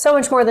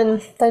much more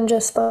than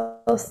just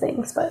both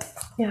things. But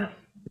yeah.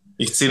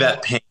 You can see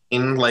that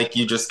pain, like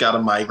you just got a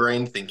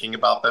migraine thinking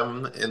about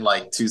them in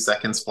like 2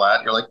 seconds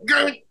flat. You're like,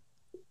 "Grr!"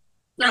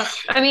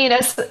 I mean,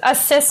 a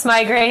cis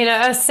migraine,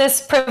 a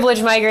cis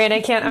privilege migraine.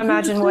 I can't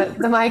imagine what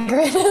the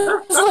migraine is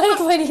like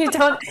when you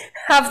don't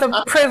have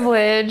the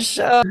privilege.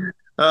 Oh,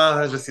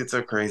 that just gets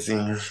so crazy.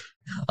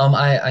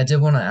 I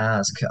did want to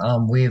ask.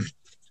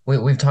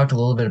 We've talked a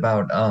little bit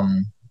about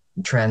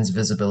trans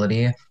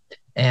visibility,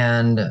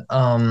 and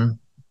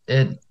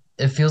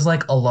it feels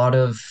like a lot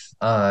of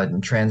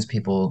trans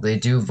people, they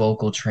do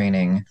vocal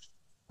training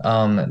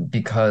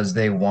because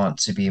they want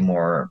to be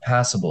more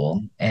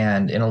passable.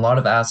 And in a lot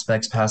of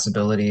aspects,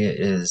 passability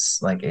is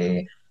like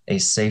a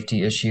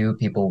safety issue.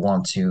 People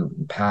want to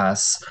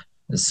pass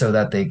so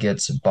that they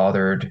get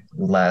bothered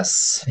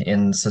less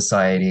in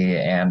society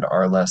and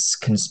are less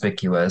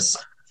conspicuous.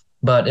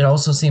 But it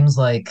also seems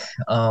like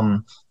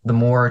the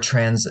more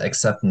trans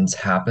acceptance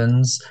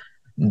happens,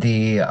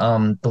 the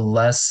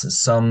less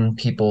some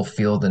people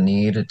feel the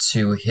need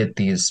to hit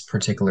these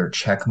particular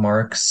check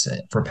marks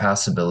for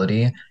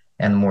passability,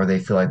 and the more they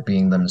feel like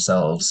being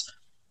themselves.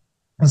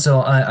 And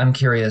so I'm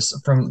curious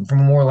from a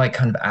more like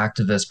kind of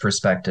activist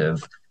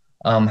perspective,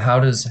 how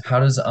does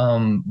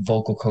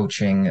vocal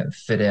coaching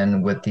fit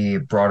in with the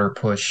broader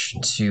push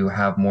to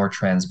have more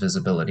trans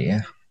visibility?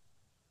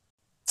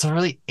 It's a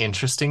really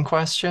interesting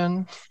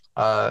question,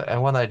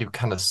 and one that I do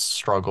kind of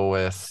struggle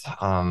with,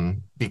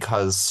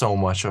 because so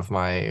much of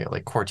my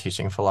like core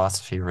teaching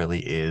philosophy really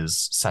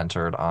is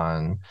centered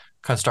on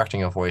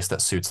constructing a voice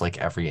that suits like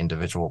every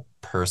individual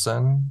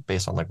person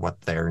based on like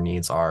what their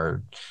needs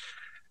are.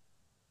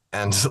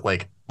 And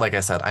like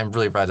I said, I'm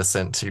really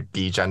reticent to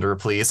be gender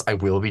police. I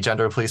will be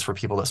gender police for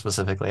people that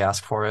specifically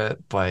ask for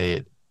it,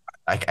 but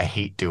I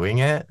hate doing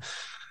it.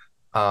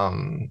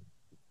 Um,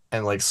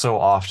 and like so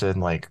often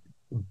like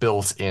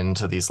built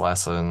into these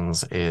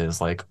lessons is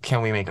like,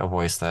 can we make a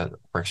voice that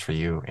works for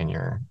you in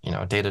your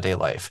day-to-day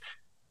life?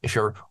 If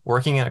you're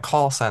working in a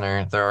call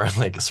center, there are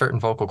like certain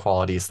vocal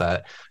qualities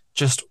that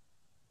just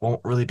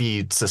won't really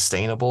be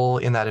sustainable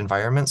in that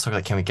environment. So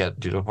like, can we get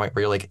to a point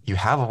where you're like, you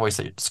have a voice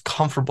that's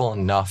comfortable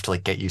enough to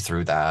like get you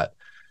through that,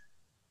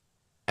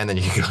 and then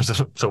you can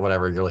go to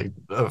whatever your like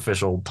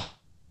official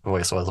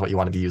voice was, what you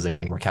want to be using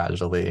more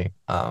casually.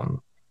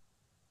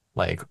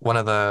 Like one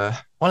of the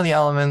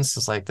elements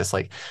is like this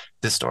like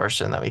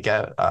distortion that we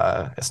get.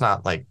 It's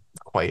not like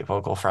quite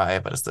vocal fry,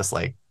 but it's this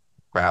like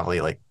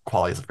gravelly like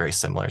qualities very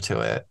similar to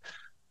it.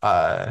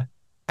 Uh,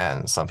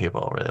 and some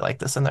people really like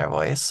this in their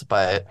voice,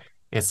 but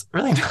it's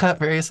really not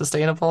very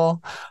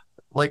sustainable.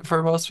 Like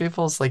for most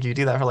people, it's like you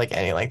do that for like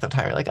any length of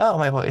time. You're like, oh,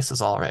 my voice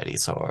is already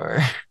sore.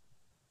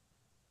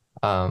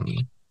 Um,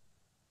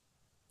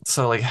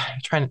 so like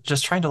trying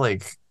to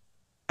like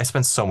I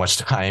spend so much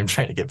time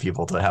trying to get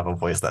people to have a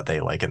voice that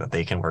they like and that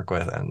they can work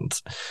with. And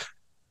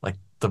like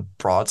the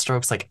broad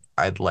strokes, like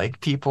I'd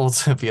like people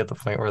to be at the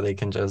point where they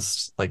can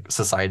just like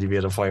society be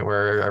at a point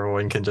where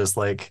everyone can just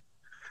like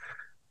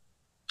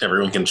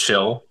Everyone can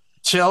chill.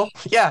 chill.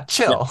 Yeah,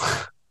 chill.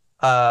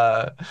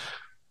 Uh,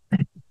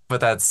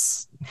 but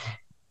that's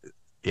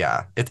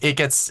yeah, it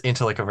gets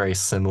into like a very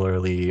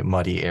similarly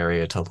muddy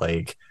area to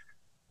like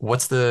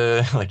what's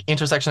the like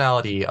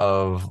intersectionality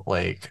of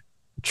like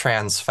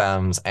trans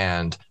femmes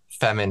and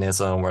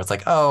feminism, where it's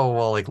like, oh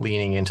well, like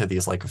leaning into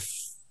these like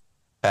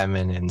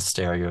feminine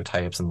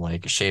stereotypes and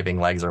like shaving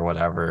legs or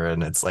whatever,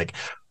 and it's like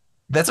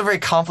that's a very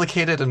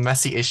complicated and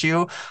messy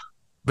issue.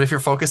 But if you're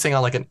focusing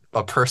on like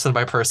a person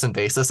by person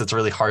basis, it's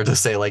really hard to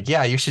say like,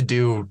 yeah, you should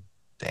do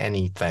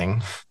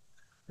anything.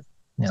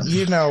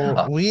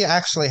 Yeah. We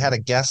actually had a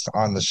guest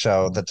on the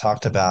show that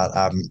talked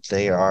about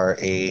they are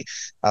a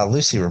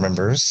Lucy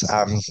remembers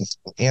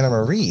Anna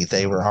Marie.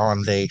 They were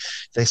on they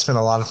spent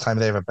a lot of time.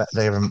 They have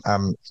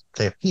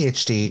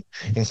PhD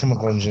in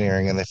chemical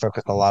engineering, and they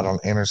focus a lot on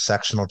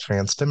intersectional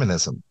trans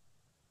feminism.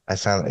 I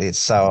found it.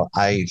 So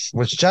I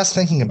was just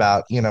thinking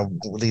about,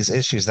 these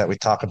issues that we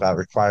talk about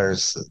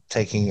requires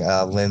taking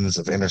a lens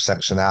of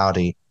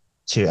intersectionality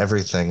to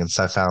everything. And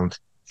so I found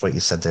what you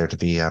said there to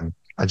be,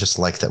 I just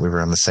like that we were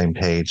on the same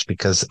page,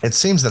 because it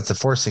seems that the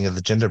forcing of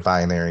the gender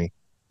binary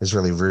is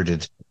really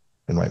rooted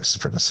in white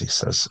supremacy.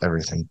 So it's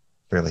everything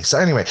really. So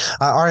anyway,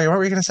 Ari, what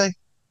were you going to say?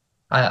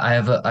 I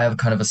have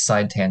kind of a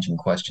side tangent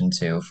question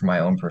too for my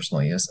own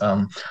personal use.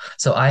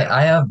 So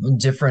I have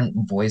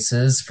different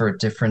voices for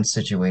different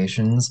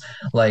situations.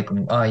 Like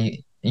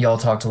y'all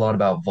talked a lot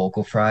about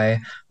vocal fry.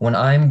 When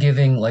I'm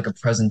giving like a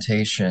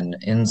presentation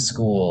in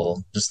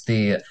school, just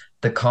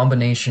the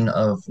combination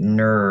of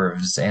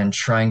nerves and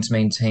trying to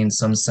maintain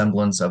some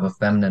semblance of a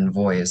feminine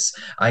voice,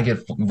 I get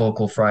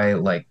vocal fry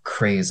like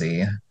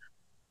crazy.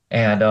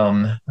 And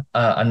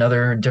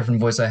another different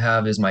voice I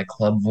have is my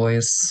club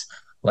voice.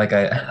 Like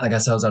I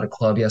said, I was at a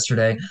club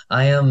yesterday.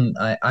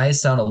 I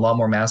sound a lot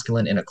more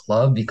masculine in a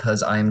club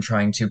because I am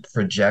trying to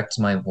project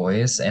my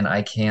voice and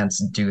I can't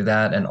do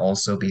that and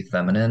also be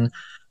feminine.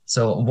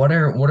 So what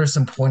are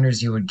some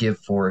pointers you would give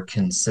for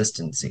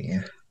consistency?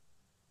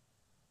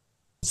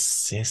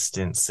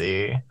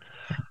 Consistency.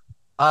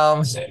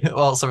 Um,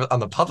 well, so on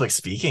the public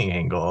speaking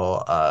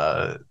angle,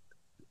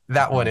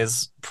 that one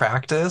is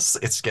practice.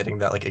 It's getting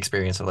that like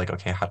experience of like,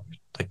 okay, how to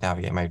like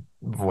navigate my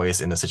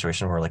voice in a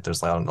situation where like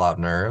there's loud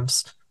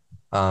nerves.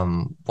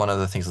 One of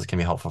the things that can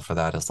be helpful for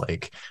that is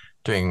like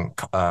doing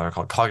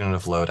called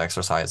cognitive load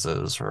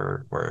exercises,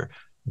 or where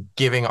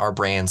giving our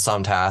brain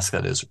some task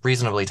that is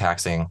reasonably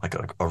taxing. Like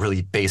a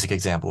really basic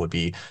example would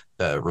be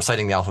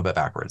reciting the alphabet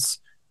backwards.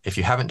 If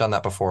you haven't done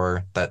that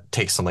before, that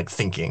takes some like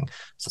thinking.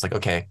 So it's like,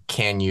 okay,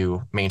 can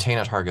you maintain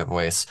a target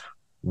voice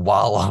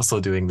while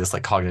also doing this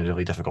like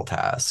cognitively difficult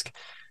task?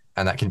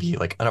 And that can be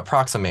like an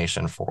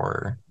approximation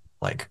for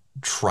like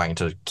trying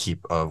to keep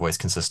a voice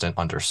consistent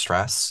under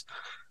stress.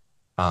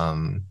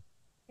 Um,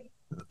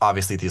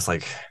 Obviously these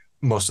like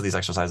most of these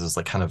exercises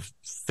like kind of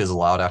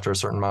fizzle out after a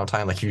certain amount of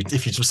time. Like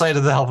if you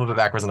recited the alphabet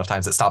backwards enough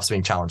times, it stops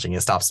being challenging.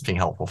 It stops being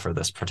helpful for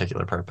this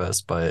particular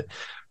purpose. But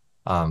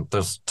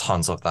there's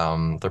tons of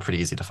them. They're pretty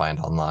easy to find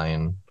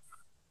online.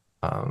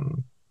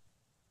 Um,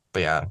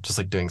 but yeah, just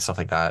like doing stuff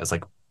like that is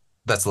like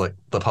that's like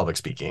the public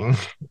speaking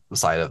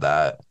side of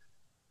that.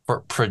 For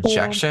Yeah.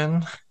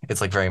 projection, it's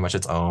like very much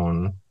its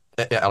own.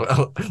 Yeah,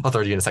 I'll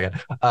throw it to you in a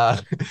second.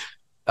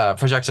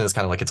 Projection is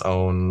kind of like its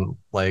own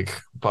like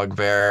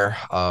bugbear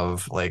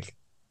of like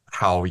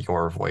how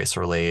your voice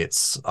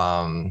relates,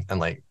 and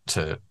like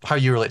to how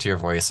you relate to your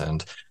voice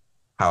and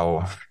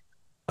how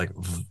like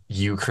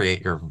you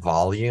create your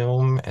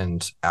volume,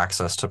 and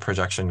access to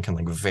projection can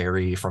like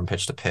vary from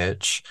pitch to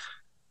pitch.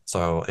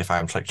 So if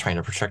I'm like trying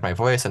to project my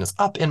voice and it's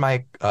up in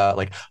my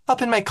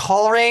up in my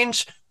call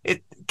range,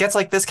 it gets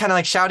like this kind of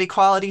like shouty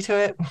quality to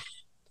it.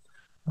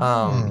 Hmm.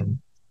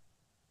 Um,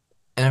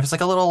 and if it's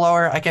like a little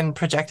lower, I can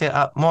project it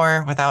up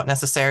more without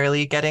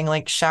necessarily getting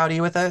like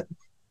shouty with it.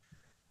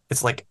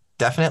 It's like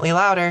definitely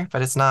louder,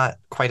 but it's not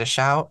quite a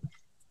shout.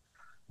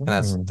 And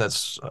Hmm.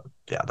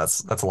 yeah,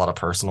 that's a lot of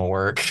personal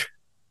work.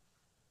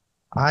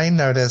 I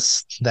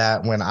noticed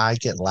that when I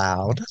get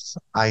loud,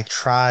 I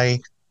try,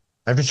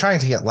 I've been trying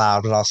to get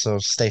loud, but also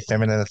stay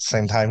feminine at the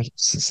same time,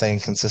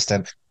 staying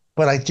consistent.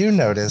 But I do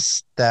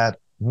notice that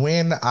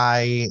when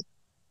I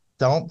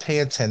don't pay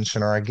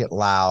attention or I get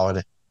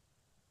loud,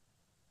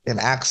 an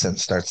accent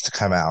starts to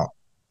come out.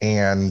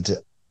 And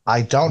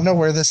I don't know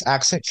where this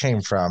accent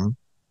came from.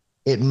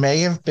 It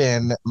may have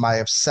been my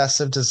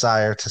obsessive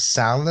desire to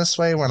sound this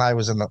way when I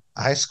was in the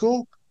high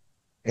school,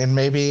 and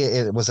maybe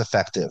it was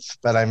effective,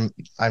 but I'm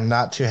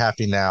not too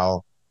happy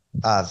now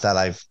that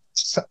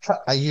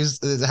I use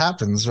it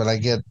happens when I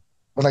get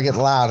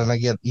loud and I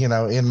get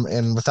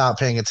in without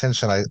paying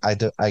attention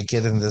I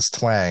get in this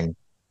twang,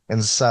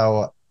 and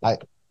so I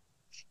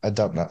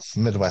don't know,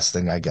 Midwest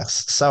thing I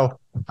guess. So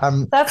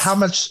how That's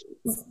much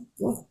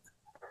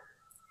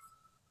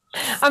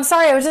I'm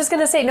sorry, I was just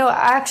going to say, no,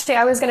 actually,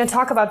 I was going to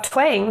talk about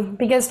twang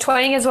because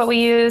twang is what we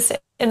use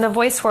in the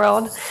voice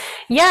world.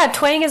 Yeah,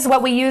 twang is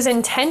what we use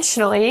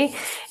intentionally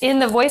in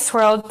the voice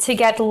world to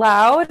get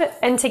loud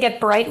and to get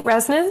bright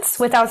resonance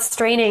without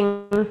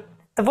straining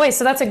the voice.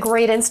 So that's a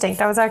great instinct.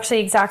 That was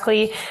actually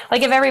exactly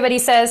like if everybody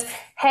says,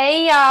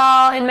 hey,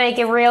 y'all, and make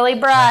it really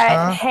bright.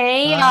 uh-huh,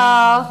 Hey,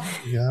 y'all.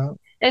 yeah.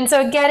 And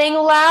so getting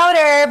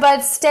louder,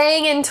 but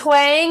staying in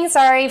twang.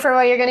 Sorry for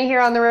what you're going to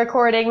hear on the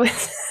recording.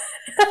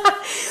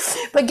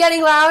 But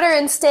getting louder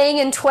and staying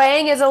in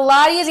twang is a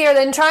lot easier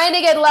than trying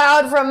to get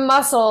loud from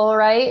muscle,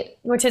 right?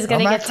 Which is Oh going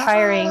to my get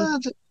tiring.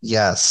 God.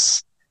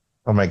 Yes.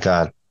 Oh my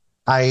God.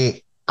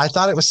 I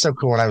thought it was so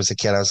cool when I was a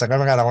kid. I was like, oh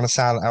my God, I want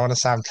to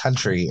sound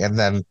country. And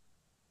then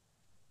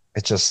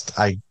it just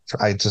I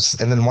just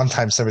and then one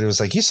time somebody was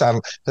like, you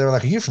sound they were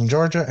like, are you from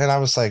Georgia? And I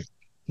was like,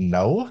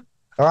 no.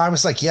 Or I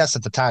was like, yes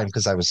at the time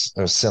because I was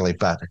silly,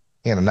 but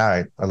now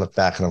I look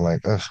back and I'm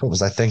like, ugh, what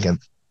was I thinking?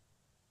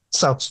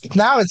 So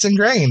now it's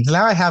ingrained.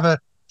 Now I have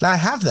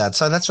that.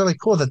 So that's really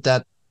cool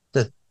that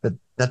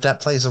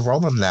plays a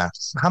role in that.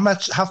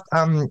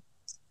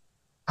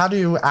 How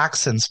do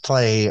accents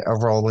play a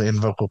role in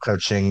vocal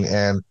coaching,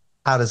 and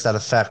how does that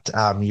affect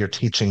your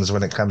teachings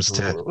when it comes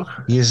to Ooh.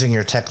 using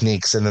your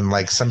techniques? And then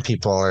like some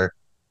people are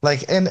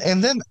like, and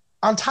then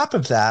on top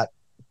of that,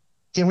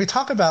 can we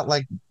talk about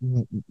like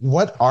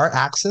what are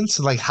accents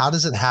and like how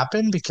does it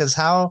happen? Because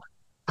how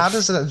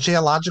does a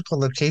geological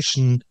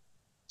location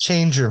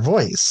change your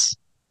voice?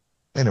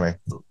 Anyway,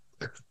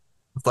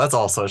 That's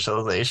all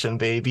socialization,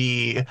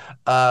 baby.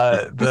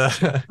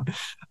 The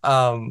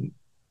um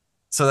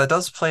so that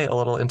does play a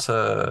little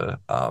into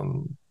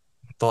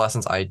the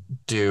lessons I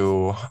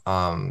do,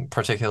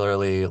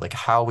 particularly like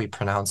how we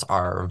pronounce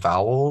our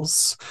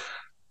vowels.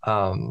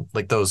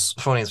 like those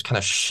phonemes kind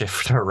of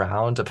shift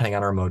around depending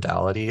on our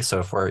modality. So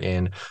if we're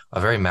in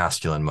a very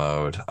masculine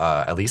mode,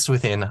 at least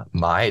within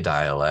my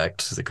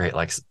dialect, the Great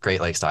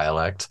Lakes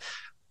dialect,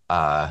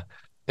 uh,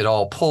 it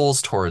all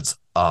pulls towards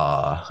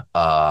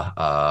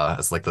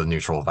it's like the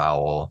neutral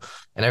vowel,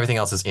 and everything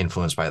else is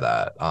influenced by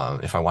that.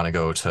 If I want to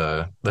go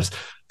to this,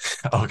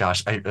 oh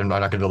gosh, I'm not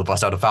gonna be able to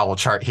bust out a vowel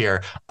chart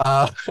here.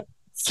 I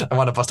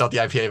want to bust out the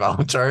IPA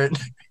vowel chart.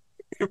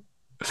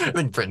 I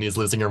think Brittany's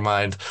losing her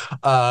mind.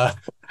 Uh,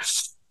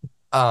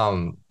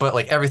 but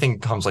like everything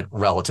comes like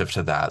relative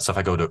to that. So if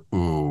I go to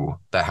ooh,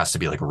 that has to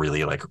be like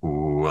really like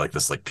ooh, like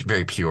this like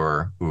very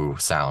pure ooh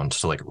sound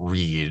to like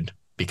read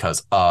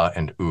because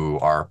and ooh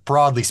are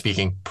broadly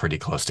speaking pretty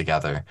close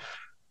together.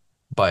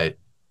 But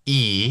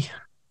e,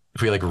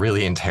 if we like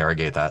really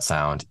interrogate that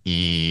sound,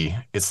 e,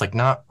 it's like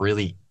not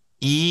really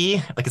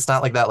e, like it's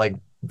not like that like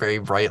very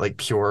bright like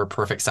pure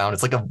perfect sound.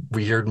 It's like a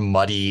weird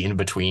muddy in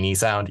betweeny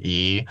sound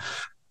e.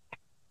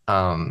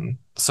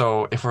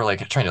 So if we're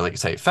like trying to like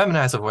say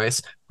feminize a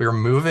voice, we're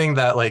moving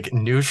that like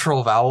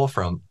neutral vowel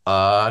from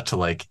to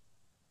like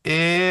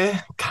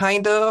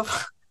kind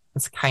of.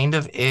 It's kind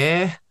of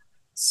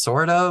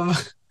sort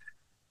of.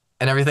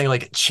 And everything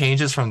like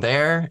changes from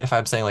there. If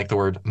I'm saying like the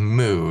word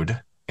mood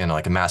in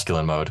like a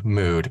masculine mode,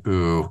 mood,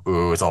 ooh,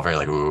 ooh, it's all very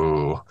like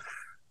ooh.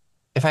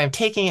 If I'm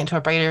taking it into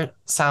a brighter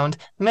sound,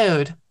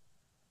 mood,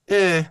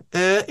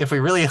 if we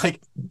really like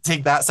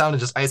take that sound and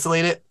just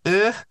isolate it,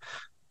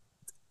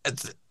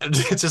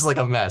 it's just like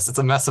a mess. It's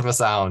a mess of a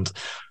sound.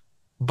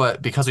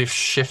 But because we've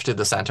shifted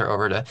the center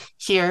over to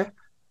here,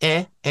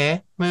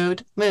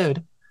 mood,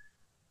 mood,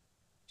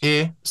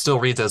 still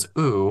reads as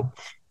ooh,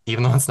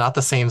 even though it's not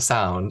the same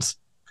sound.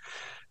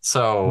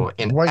 So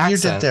in What you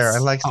did accents, there, I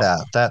like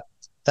that.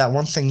 That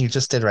one thing you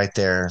just did right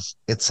there,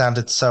 it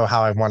sounded so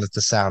how I wanted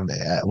to sound.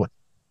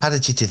 How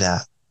did you do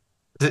that?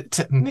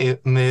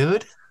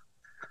 mood.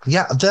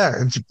 Yeah,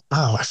 there.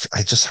 Oh,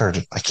 I just heard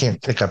it. I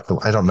can't pick up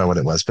I don't know what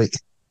it was, but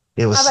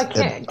it How was.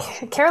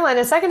 about Caroline?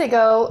 A second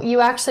ago, you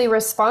actually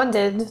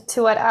responded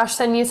to what Ash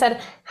said. And you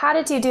said, "How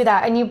did you do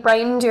that?" And you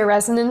brightened your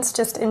resonance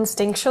just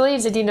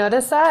instinctually. Did you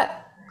notice that?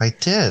 I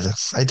did.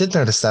 I did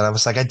notice that. I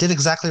was like, I did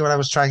exactly what I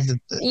was trying to.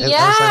 And I was like, oh my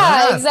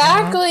Yeah, God.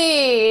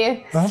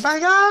 exactly. Oh my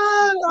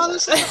God. Oh,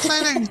 this is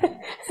exciting.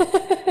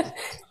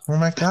 Oh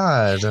my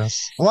God.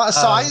 Well,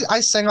 so I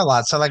sing a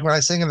lot. So like when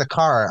I sing in the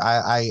car,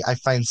 I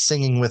find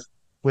singing with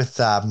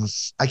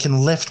I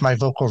can lift my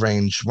vocal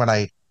range when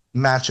I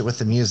match it with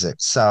the music.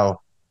 So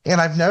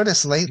and I've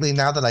noticed lately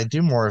now that I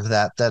do more of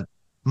that that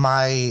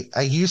I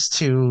used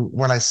to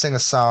when I sing a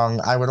song,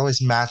 I would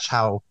always match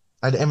how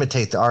I'd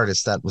imitate the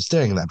artist that was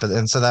doing that. But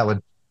and so that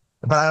would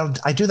but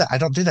I do that. I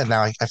don't do that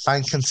now. I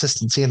find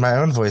consistency in my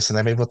own voice and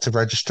I'm able to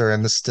register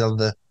and still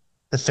the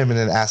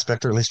feminine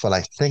aspect, or at least what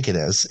I think it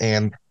is.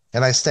 And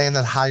I stay in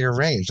that higher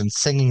range and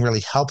singing really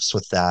helps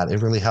with that.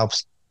 It really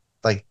helps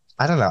like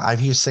I don't know.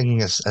 I've used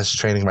singing as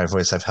training my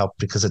voice. I've helped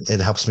because it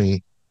helps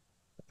me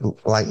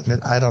like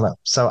I don't know.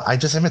 So I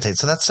just imitate.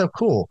 So that's so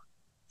cool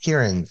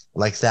hearing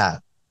like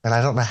that. And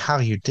I don't know how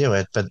you do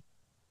it, but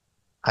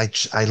I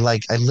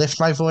like I lift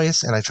my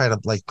voice and I try to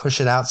like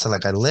push it out. So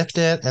like I lift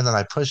it and then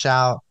I push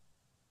out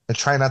and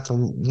try not to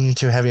lean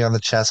too heavy on the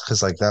chest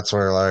because like that's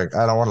where like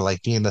I don't want to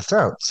like be in the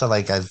throat. So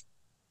like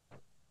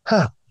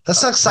huh, that's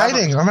so Wrap up,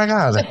 exciting. Oh my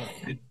God.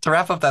 to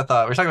wrap up that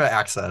thought, we're talking about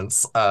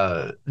accents.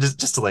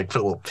 Just to like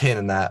put a little pin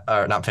in that,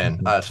 or not pin,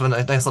 Mhm. to put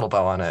a nice little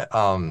bow on it.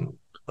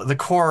 The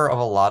core of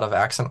a lot of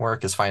accent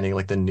work is finding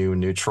like the new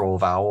neutral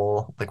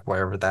vowel, like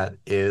wherever that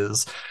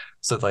is.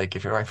 So like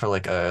if you're going for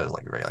like a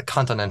like very like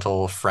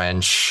continental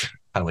French,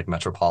 kind of like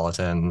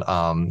metropolitan,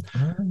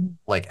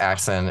 like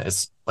accent,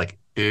 it's like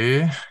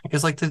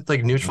is like the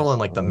like neutral and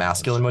like the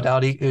masculine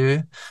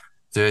modality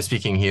so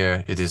speaking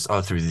here, it is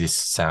all through this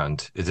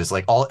sound. It is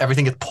like all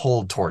everything gets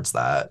pulled towards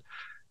that.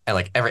 And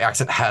like every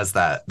accent has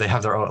that. They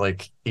have their own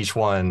like each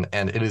one,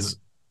 and it is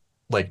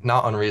like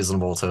not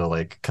unreasonable to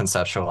like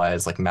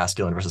conceptualize like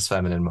masculine versus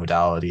feminine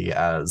modality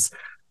as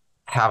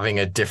having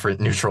a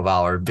different neutral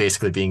vowel or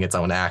basically being its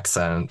own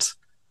accent.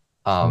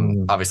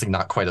 Mm. Obviously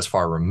not quite as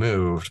far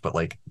removed, but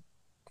like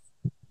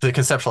to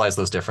conceptualize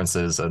those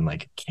differences and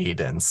like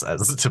cadence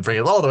as to bring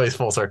it all the way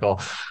full circle.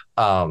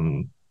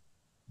 Um,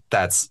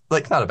 that's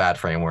like not a bad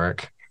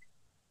framework.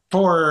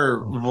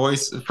 For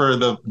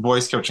the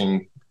voice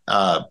coaching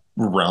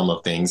realm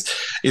of things,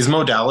 is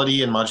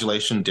modality and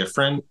modulation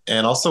different?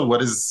 And also,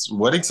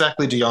 what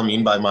exactly do y'all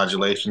mean by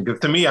modulation? Because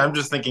to me, I'm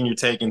just thinking you're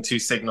taking two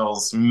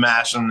signals,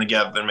 mashing them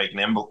together, and making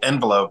an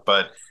envelope,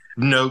 but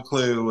no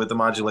clue what the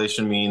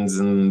modulation means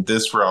in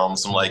this realm.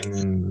 So I'm like,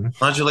 Mm.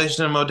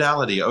 modulation and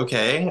modality.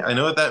 Okay, I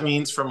know what that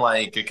means from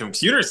like a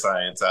computer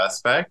science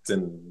aspect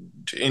and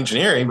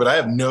engineering, but I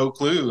have no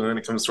clue when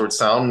it comes towards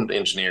sound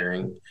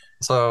engineering.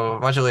 So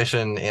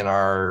modulation in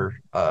our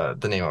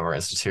the name of our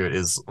institute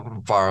is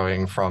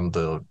borrowing from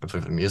the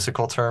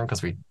musical term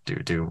because we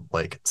do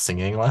like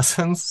singing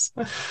lessons.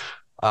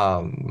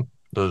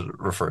 That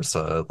refers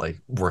to like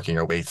working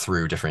our way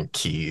through different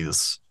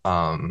keys.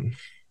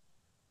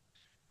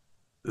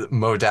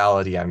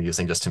 modality I'm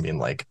using just to mean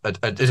like a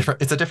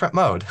different. It's a different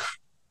mode.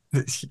 You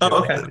have,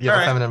 Oh, okay. you All have a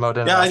right. feminine mode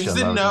and a Yeah, I just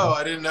masculine didn't mode. know.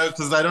 I didn't know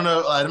because I don't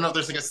know. I don't know if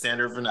there's like a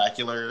standard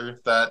vernacular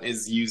that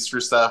is used for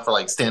stuff or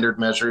like standard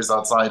measures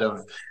outside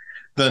of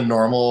the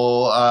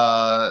normal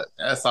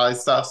SI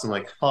stuff. So I'm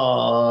like,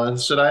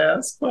 should I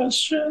ask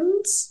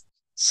questions?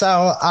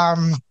 So,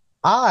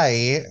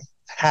 I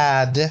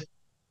had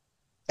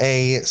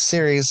a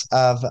series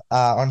of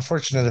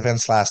unfortunate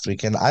events last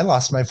weekend. I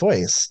lost my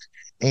voice,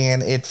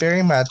 and it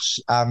very much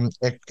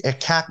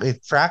it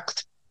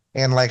cracked,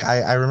 and like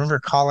I remember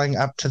calling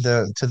up to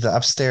the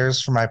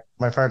upstairs for my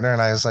partner,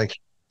 and I was like,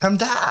 "Come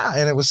down,"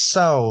 and it was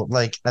so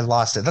like I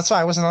lost it. That's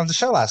why I wasn't on the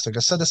show last week. I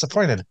was so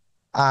disappointed.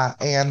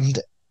 And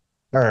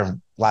or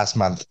last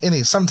month,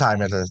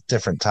 sometime at a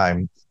different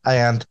time.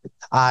 And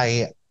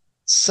I,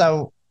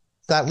 so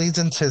that leads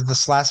into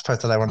this last part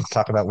that I wanted to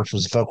talk about, which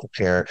was vocal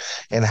care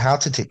and how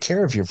to take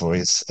care of your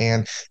voice.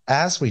 And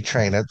as we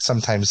train it,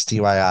 sometimes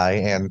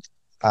DIY and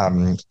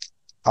um,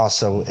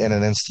 also in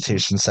an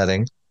institution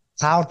setting,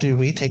 how do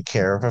we take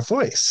care of a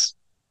voice?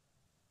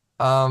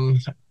 Um,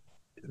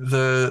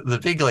 the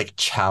big like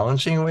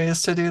challenging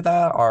ways to do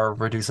that are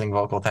reducing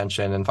vocal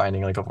tension and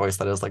finding like a voice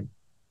that is like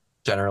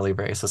generally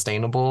very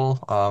sustainable,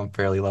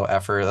 fairly low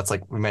effort. That's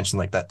like we mentioned,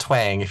 like that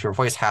twang. If your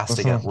voice has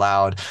to get Mhm,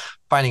 loud,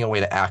 finding a way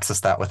to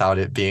access that without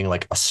it being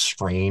like a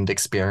strained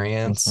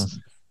experience.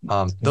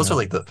 mhm. Those are Yeah.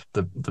 like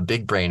the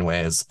big brain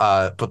ways.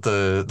 But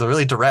the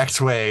really direct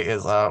way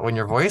is when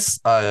your voice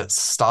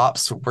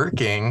stops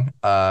working,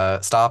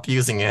 stop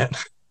using it.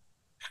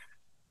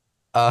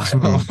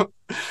 Mhm.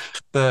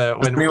 The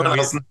Does when anyone we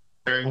else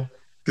know?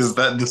 Because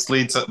that this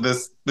leads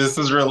this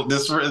is real.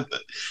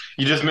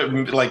 You just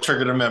like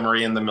triggered a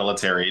memory in the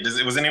military.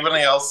 Was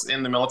anybody else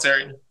in the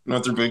military?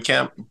 Went through boot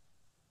camp?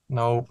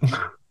 no.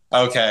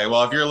 Okay,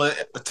 well, if you're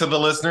to the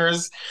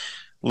listeners,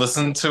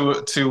 listen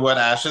to what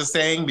Ash is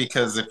saying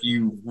because if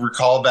you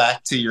recall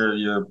back to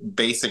your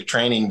basic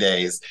training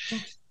days,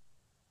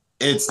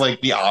 it's like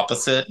the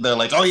opposite. They're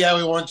like, "Oh yeah,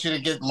 we want you to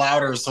get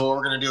louder. So what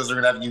we're gonna do is we're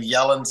gonna have you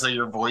yell until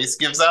your voice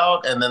gives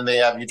out, and then they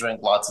have you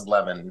drink lots of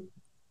lemon,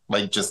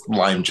 like just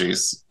lime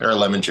juice or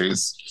lemon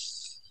juice."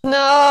 Yeah,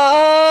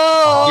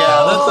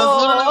 that's literally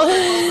what it was.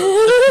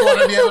 If you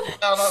want to be able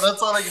to,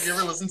 that's why like if you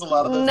ever listen to a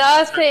lot of those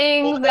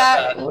military people Nothing have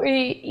that that. we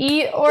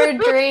eat or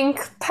drink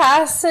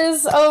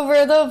passes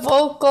over the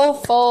vocal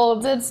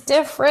folds. It's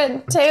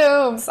different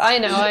tubes. I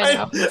know, I I,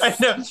 know. I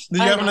know.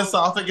 You I have an know.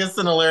 esophagus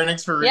and a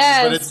larynx for reasons,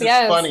 but it's Yes, just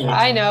yes. funny.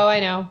 I know, I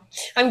know.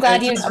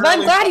 It's just But I'm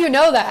really glad funny. you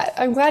know that.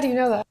 I'm glad you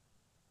know that.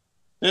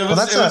 Well, It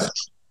was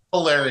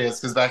hilarious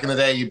because back in the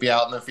day you'd be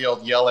out in the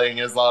field yelling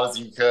as loud as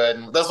you could.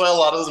 And that's why a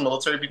lot of those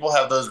military people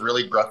have those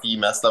really gruffy,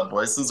 messed up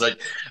voices,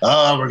 like,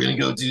 "Oh, we're gonna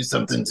go do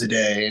something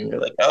today," and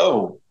you're like,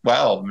 "Oh,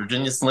 wow,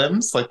 Virginia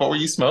Slims, like, what were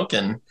you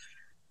smoking?"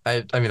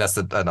 I mean that's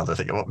another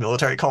thing about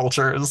military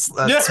culture is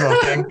that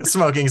Yeah.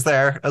 smoking's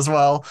there as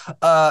well.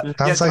 Yeah,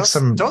 sounds like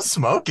some. don't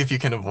smoke if you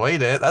can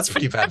avoid it. That's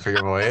pretty bad for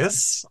your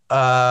voice.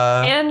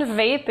 And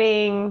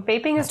vaping.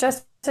 Vaping is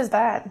just as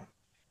bad.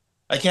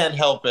 I can't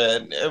help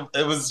it.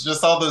 It was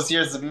just all those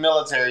years of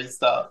military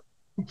stuff.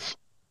 Well,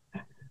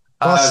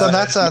 Uh, so As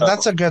that's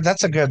I a good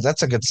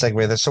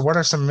segue there. So what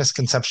are some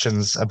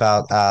misconceptions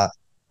about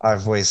our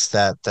voice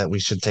that we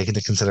should take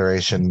into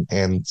consideration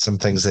and some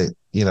things that,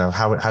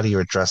 how do you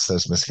address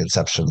those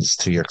misconceptions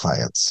to your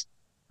clients?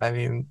 I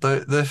mean,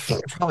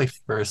 probably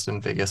first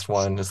and biggest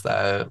one is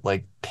that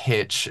like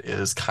pitch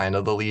is kind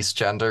of the least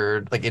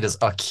gendered. Like it is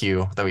a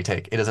cue that we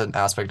take. It is an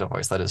aspect of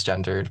voice that is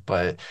gendered,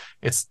 but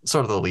it's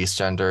sort of the least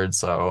gendered.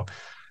 So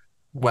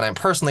when I'm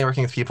personally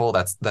working with people,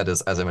 that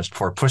is, as I mentioned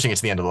before, pushing it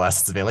to the end of the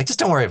lessons and being like, just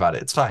don't worry about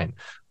it. It's fine.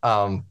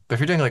 But if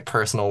you're doing like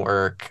personal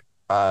work,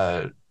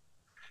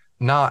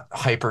 not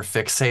hyper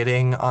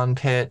fixating on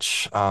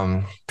pitch.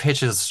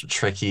 Pitch is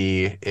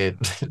tricky. It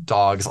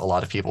dogs a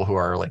lot of people who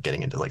are like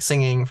getting into like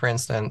singing, for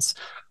instance.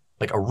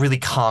 Like a really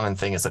common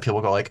thing is that people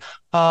go like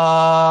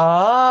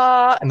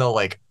ah, and they'll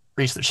like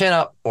reach their chin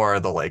up or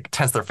they'll like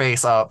tense their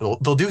face up.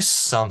 They'll do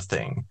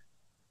something.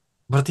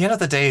 But at the end of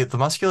the day, the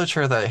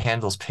musculature that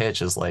handles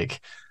pitch is like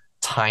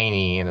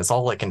tiny and it's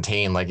all like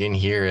contained like in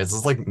here.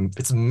 It's like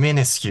it's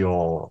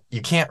minuscule.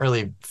 You can't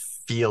really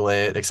feel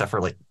it except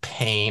for like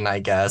pain, I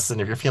guess. And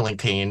if you're feeling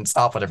pain,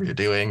 stop whatever you're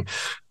doing.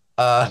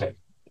 Uh,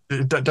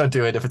 don't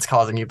do it if it's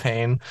causing you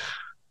pain.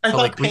 I But thought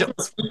like we pain don't,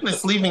 was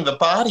weakness leaving the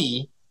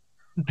body.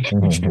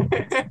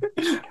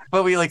 Mhm.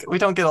 but we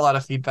don't get a lot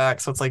of feedback.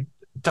 So it's like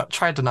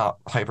try to not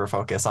hyper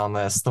focus on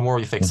this. The more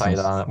we fixate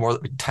Mhm. on it, the more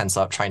we tense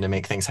up trying to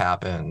make things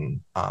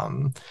happen.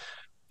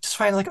 Just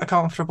find like a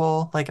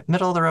comfortable, like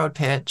middle of the road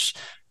pitch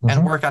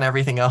and Mhm. work on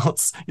everything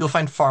else. You'll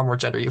find far more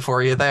gender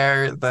euphoria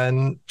there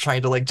than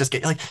trying to like just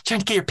get like trying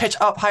to get your pitch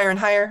up higher and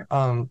higher.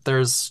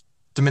 There's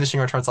diminishing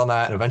returns on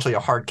that and eventually a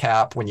hard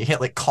cap when you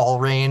hit like call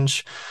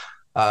range,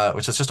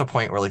 which is just a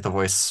point where like the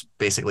voice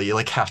basically you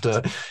like have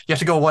to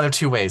go one of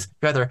two ways.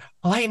 You either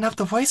lighten up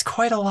the voice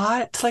quite a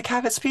lot to like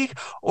have it speak,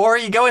 or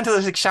you go into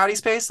the like shouty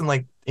space and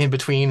like in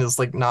between is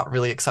like not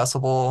really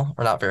accessible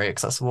or not very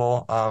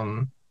accessible.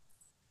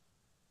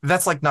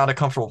 that's like not a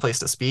comfortable place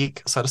to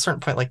speak. So at a certain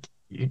point, like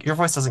your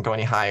voice doesn't go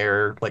any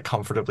higher, like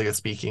comfortably with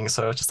speaking.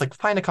 So it's just like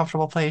find a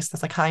comfortable place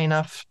that's like high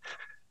enough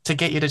to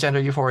get you to gender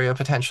euphoria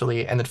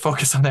potentially, and then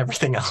focus on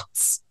everything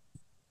else.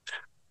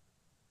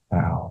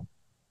 Wow.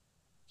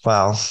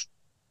 Well,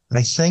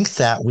 I think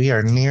that we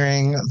are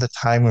nearing the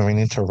time when we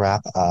need to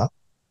wrap up.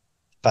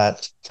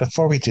 But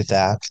before we do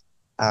that,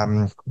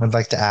 I'd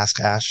like to ask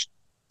Ash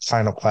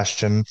final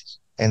question,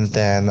 and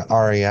then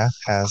Aria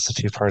has a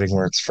few parting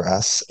words for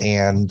us,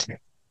 and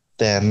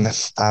then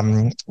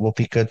we'll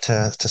be good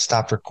to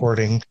stop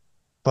recording.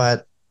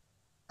 But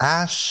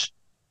Ash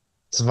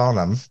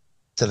Zvonham,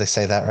 did I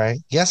say that right?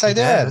 Yes, I You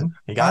did. did.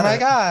 You Oh got my it.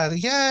 God.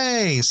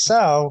 Yay.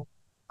 So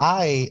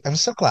I am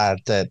so glad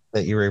that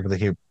you were able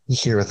to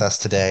here with us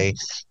today.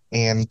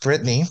 And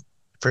Brittany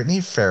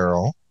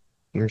Farrell,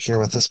 you were here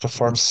with us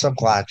before. I'm so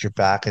glad you're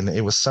back. And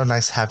it was so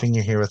nice having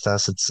you here with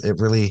us. It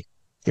really,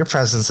 your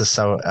presence is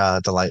so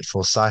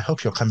delightful. So I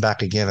hope you'll come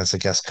back again as a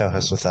guest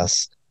co-host with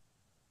us.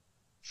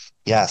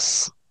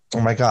 Yes. Oh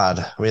my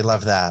God. We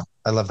love that.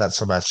 I love that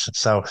so much.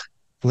 So,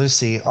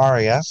 Lucy,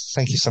 Aria,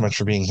 thank you so much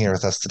for being here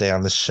with us today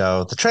on this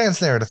show, the Trans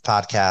Narrative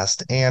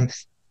Podcast. And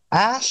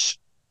Ash,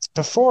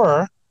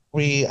 before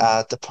we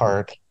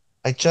depart,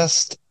 I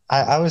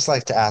always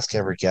like to ask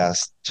every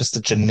guest just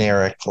a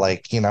generic,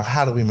 like,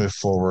 how do we move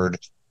forward?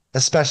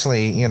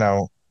 Especially,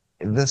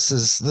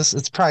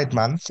 it's Pride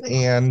Month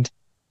and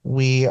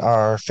we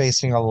are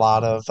facing um, a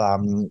lot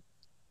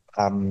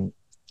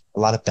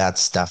of bad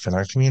stuff in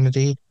our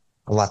community.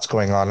 A lot's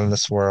going on in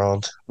this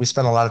world. We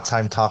spend a lot of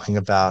time talking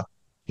about,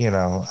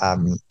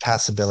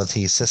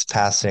 passability, cis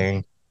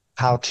passing,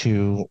 how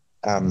to,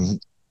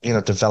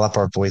 develop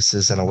our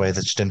voices in a way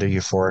that's gender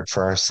euphoric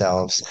for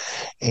ourselves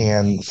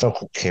and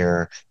vocal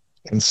care.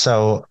 And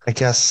so I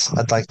guess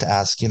I'd like to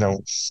ask,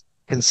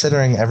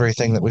 considering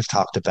everything that we've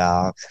talked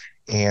about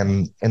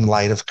and in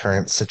light of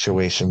current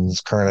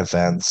situations, current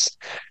events,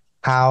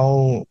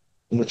 how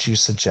would you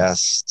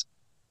suggest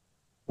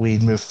we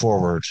move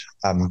forward,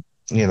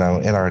 in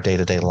our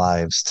day-to-day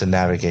lives to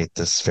navigate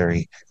this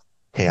very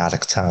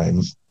chaotic time?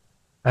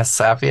 As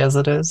sappy as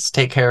it is,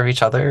 take care of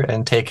each other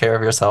and take care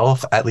of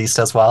yourself at least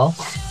as well.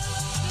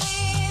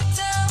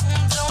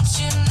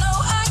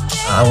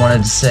 I wanted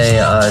to say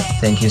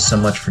thank you so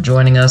much for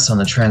joining us on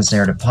the Trans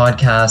Narrative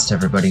Podcast,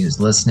 everybody who's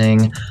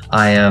listening.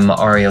 I am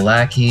Aria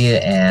Lackey,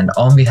 and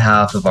on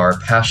behalf of our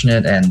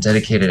passionate and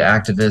dedicated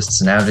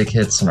activists and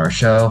advocates on our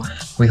show,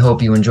 we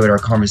hope you enjoyed our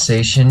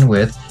conversation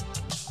with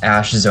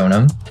Ash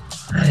Zvonham.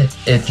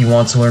 If you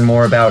want to learn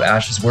more about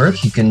Ash's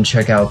work, you can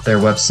check out their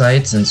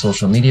websites and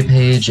social media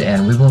page,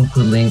 and we will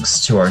include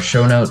links to our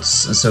show notes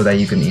so that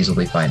you can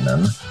easily find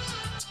them.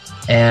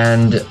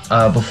 And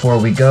before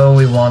we go,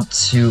 we want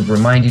to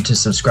remind you to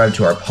subscribe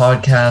to our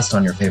podcast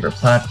on your favorite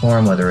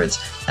platform, whether it's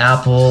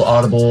Apple,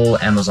 Audible,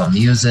 Amazon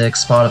Music,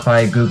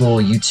 Spotify, Google,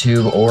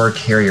 YouTube, or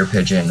Carrier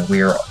Pigeon.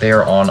 They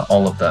are on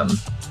all of them.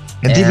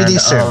 And DVD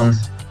soon.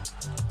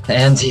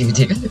 And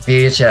DVD,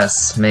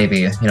 VHS,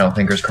 maybe,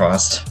 fingers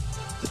crossed.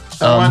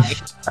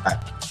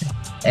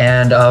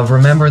 And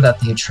remember that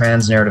the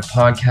Trans Narrative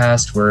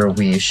Podcast, where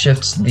we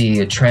shift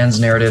the trans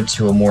narrative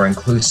to a more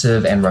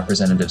inclusive and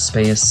representative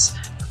space,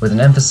 with an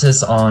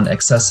emphasis on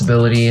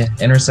accessibility,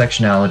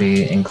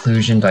 intersectionality,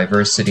 inclusion,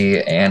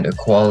 diversity, and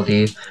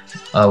equality.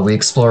 We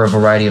explore a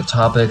variety of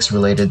topics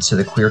related to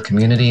the queer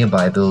community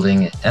by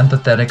building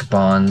empathetic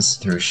bonds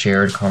through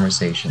shared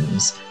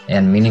conversations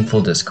and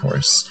meaningful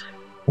discourse.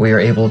 We are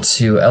able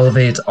to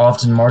elevate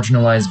often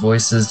marginalized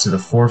voices to the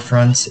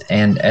forefront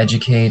and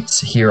educate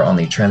here on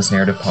the Trans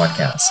Narrative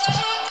Podcast.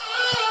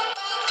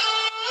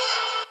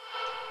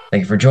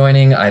 Thank you for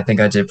joining. I think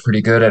I did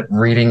pretty good at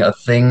reading a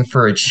thing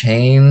for a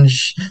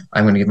change.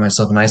 I'm going to give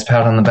myself a nice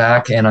pat on the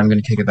back, and I'm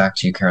going to kick it back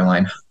to you,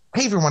 Caroline.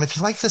 Hey, everyone, if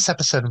you like this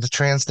episode of the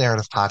Trans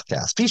Narrative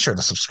Podcast, be sure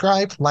to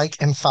subscribe,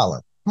 like, and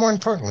follow. More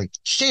importantly,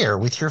 share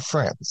with your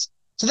friends.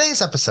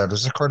 Today's episode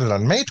was recorded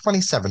on May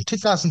 27,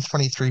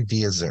 2023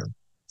 via Zoom.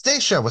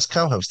 Today's show was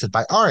co-hosted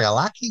by Aria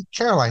Lackey,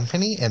 Caroline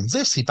Penny, and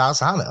Lucy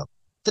Balzano.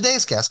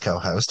 Today's guest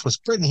co-host was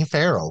Brittany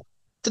Farrell.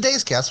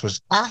 Today's guest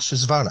was Ash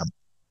Zvonham.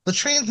 The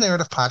Trans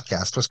Narrative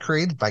Podcast was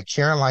created by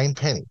Caroline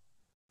Penny.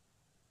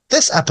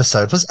 This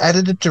episode was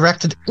edited,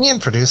 directed,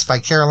 and produced by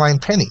Caroline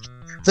Penny.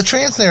 The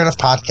Trans Narrative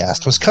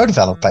Podcast was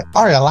co-developed by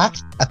Aria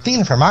Lackey,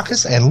 Athena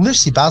Permakis, and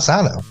Lucy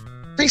Balzano.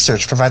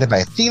 Research provided by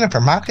Athena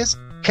Permakis,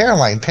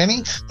 Caroline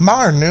Penny,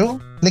 Mar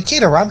Newell,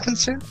 Nikita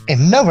Robinson,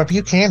 and Nova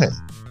Buchanan.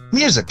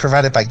 Music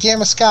provided by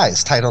Gamma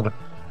Skies, titled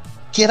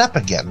Get Up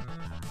Again.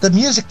 The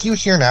music you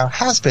hear now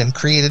has been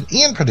created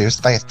and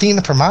produced by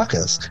Athena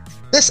Permakis.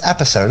 This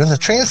episode of the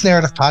Trans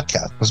Narrative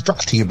Podcast was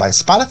brought to you by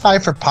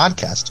Spotify for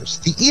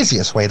Podcasters, the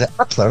easiest way to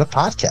upload a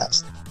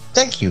podcast.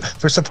 Thank you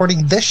for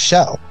supporting this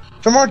show.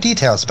 For more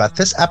details about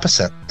this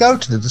episode, go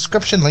to the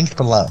description link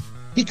below.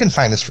 You can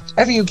find us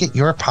wherever you get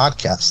your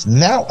podcasts,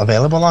 now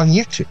available on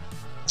YouTube.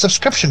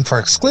 Subscription for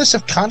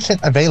exclusive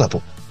content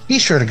available. Be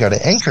sure to go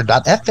to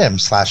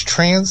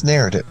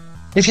anchor.fm/transnarrative.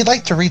 If you'd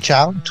like to reach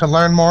out to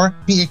learn more,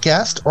 be a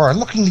guest, or are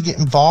looking to get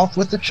involved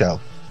with the show,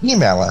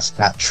 email us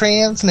at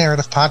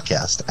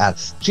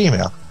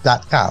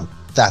transnarrativepodcast@gmail.com.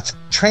 That's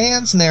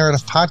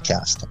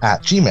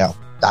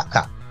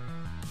transnarrativepodcast@gmail.com.